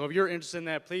that means. So if you're interested in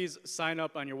that, please sign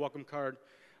up on your welcome card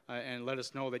and let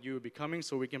us know that you would be coming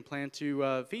so we can plan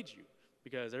to feed you,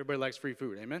 because everybody likes free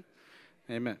food. Amen?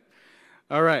 Amen.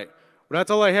 All right. Well,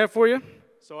 that's all I have for you.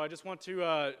 So I just want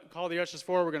to call the ushers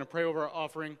forward. We're going to pray over our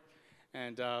offering,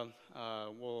 and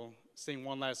we'll sing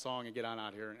one last song and get on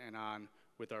out here and on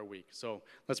with our week. So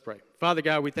let's pray. Father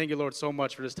God, we thank you, Lord, so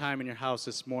much for this time in your house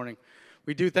this morning.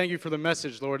 We do thank you for the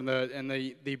message, Lord, and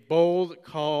the bold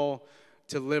call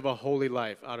to live a holy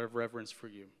life out of reverence for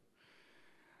you.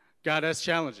 God, that's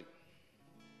challenging.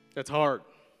 That's hard.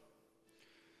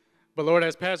 But Lord,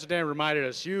 as Pastor Dan reminded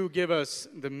us, you give us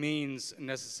the means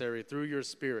necessary through your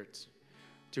Spirit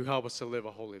to help us to live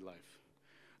a holy life.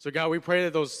 So God, we pray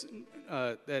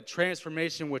that that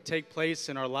transformation would take place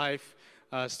in our life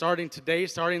starting today,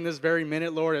 starting this very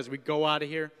minute, Lord, as we go out of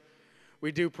here.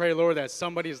 We do pray, Lord, that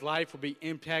somebody's life will be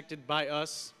impacted by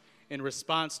us in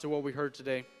response to what we heard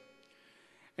today.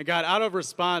 And God, out of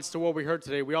response to what we heard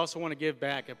today, we also want to give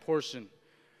back a portion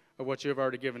of what you have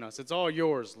already given us. It's all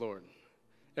yours, Lord.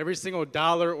 Every single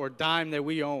dollar or dime that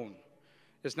we own,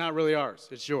 it's not really ours.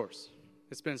 It's yours.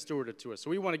 It's been stewarded to us.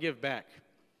 So we want to give back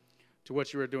to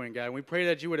what you are doing, God. And we pray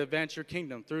that you would advance your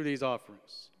kingdom through these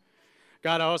offerings.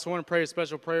 God, I also want to pray a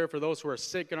special prayer for those who are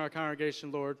sick in our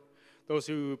congregation, Lord. Those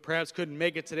who perhaps couldn't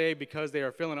make it today because they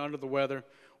are feeling under the weather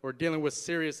or dealing with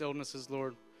serious illnesses,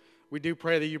 Lord. We do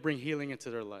pray that you bring healing into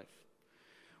their life.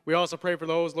 We also pray for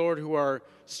those, Lord, who are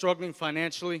struggling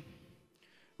financially,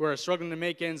 who are struggling to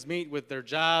make ends meet with their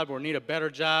job or need a better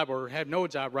job or have no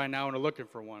job right now and are looking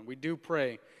for one. We do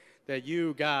pray that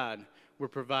you, God, will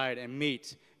provide and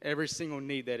meet every single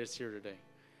need that is here today.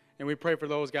 And we pray for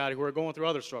those, God, who are going through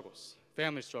other struggles,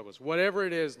 family struggles, whatever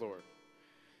it is, Lord.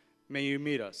 May you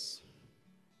meet us.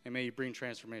 And may you bring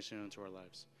transformation into our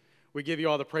lives. We give you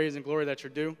all the praise and glory that you're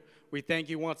due. We thank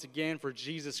you once again for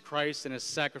Jesus Christ and his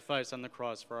sacrifice on the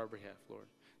cross for our behalf, Lord.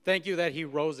 Thank you that he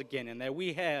rose again and that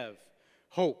we have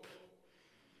hope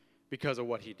because of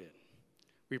what he did.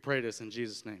 We pray this in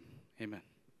Jesus' name. Amen.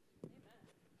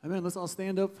 Amen. Let's all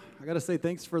stand up. I got to say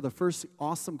thanks for the first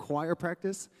awesome choir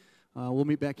practice. We'll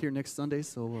meet back here next Sunday,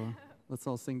 so let's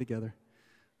all sing together.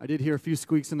 I did hear a few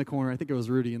squeaks in the corner. I think it was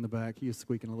Rudy in the back. He was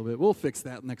squeaking a little bit. We'll fix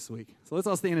that next week. So let's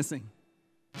all stand and sing.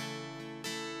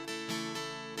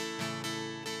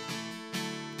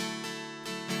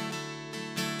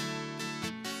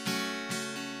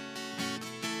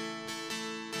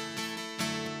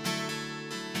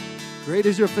 Great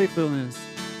is your faithfulness.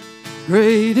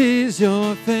 Great is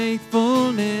your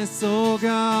faithfulness, O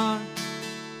God.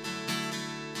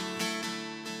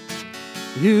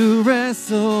 You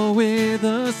wrestle with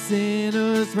a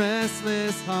sinner's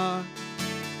restless heart.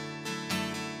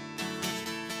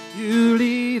 You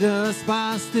lead us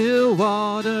by still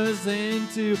waters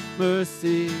into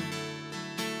mercy.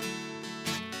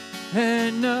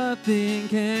 And nothing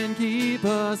can keep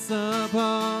us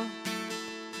apart.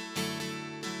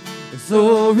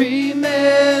 So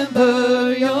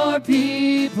remember your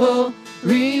people,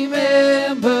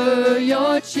 remember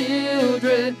your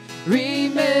children,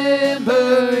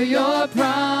 remember your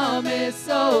promise,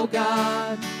 oh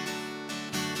God.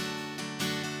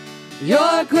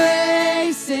 Your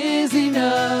grace is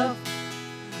enough,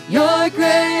 your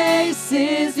grace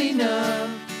is enough,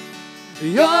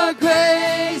 your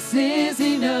grace is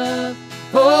enough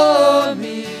for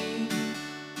me.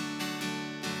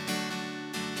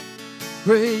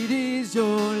 Great is your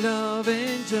love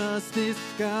and justice,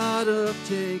 God of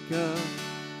Jacob.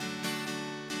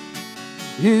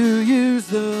 You use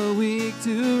the weak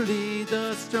to lead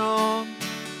the strong.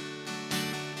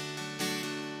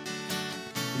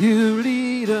 You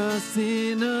lead us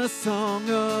in a song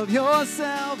of your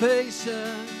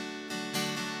salvation.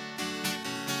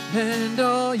 And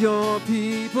all your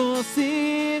people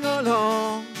sing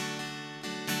along.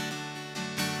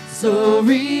 So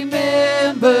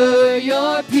remember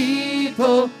your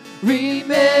people,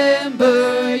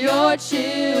 remember your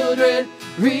children,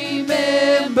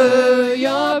 remember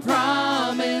your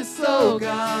promise, oh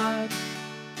God.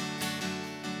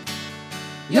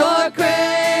 Your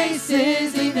grace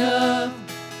is enough,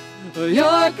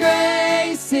 your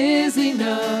grace is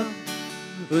enough,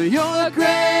 your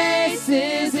grace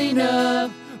is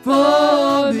enough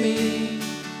for me.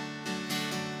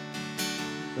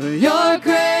 Your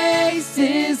grace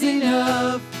is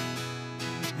enough.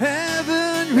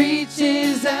 Heaven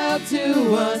reaches out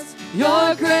to us.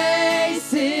 Your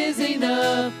grace is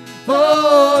enough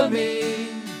for me.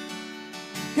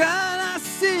 God, I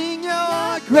sing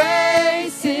your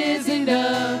grace is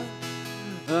enough.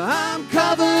 I'm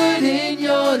covered in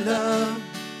your love.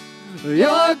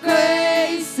 Your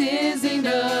grace is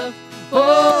enough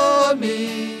for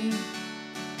me.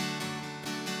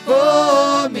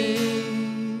 For me.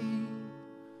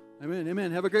 Amen.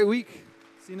 Amen. Have a great week.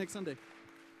 See you next Sunday.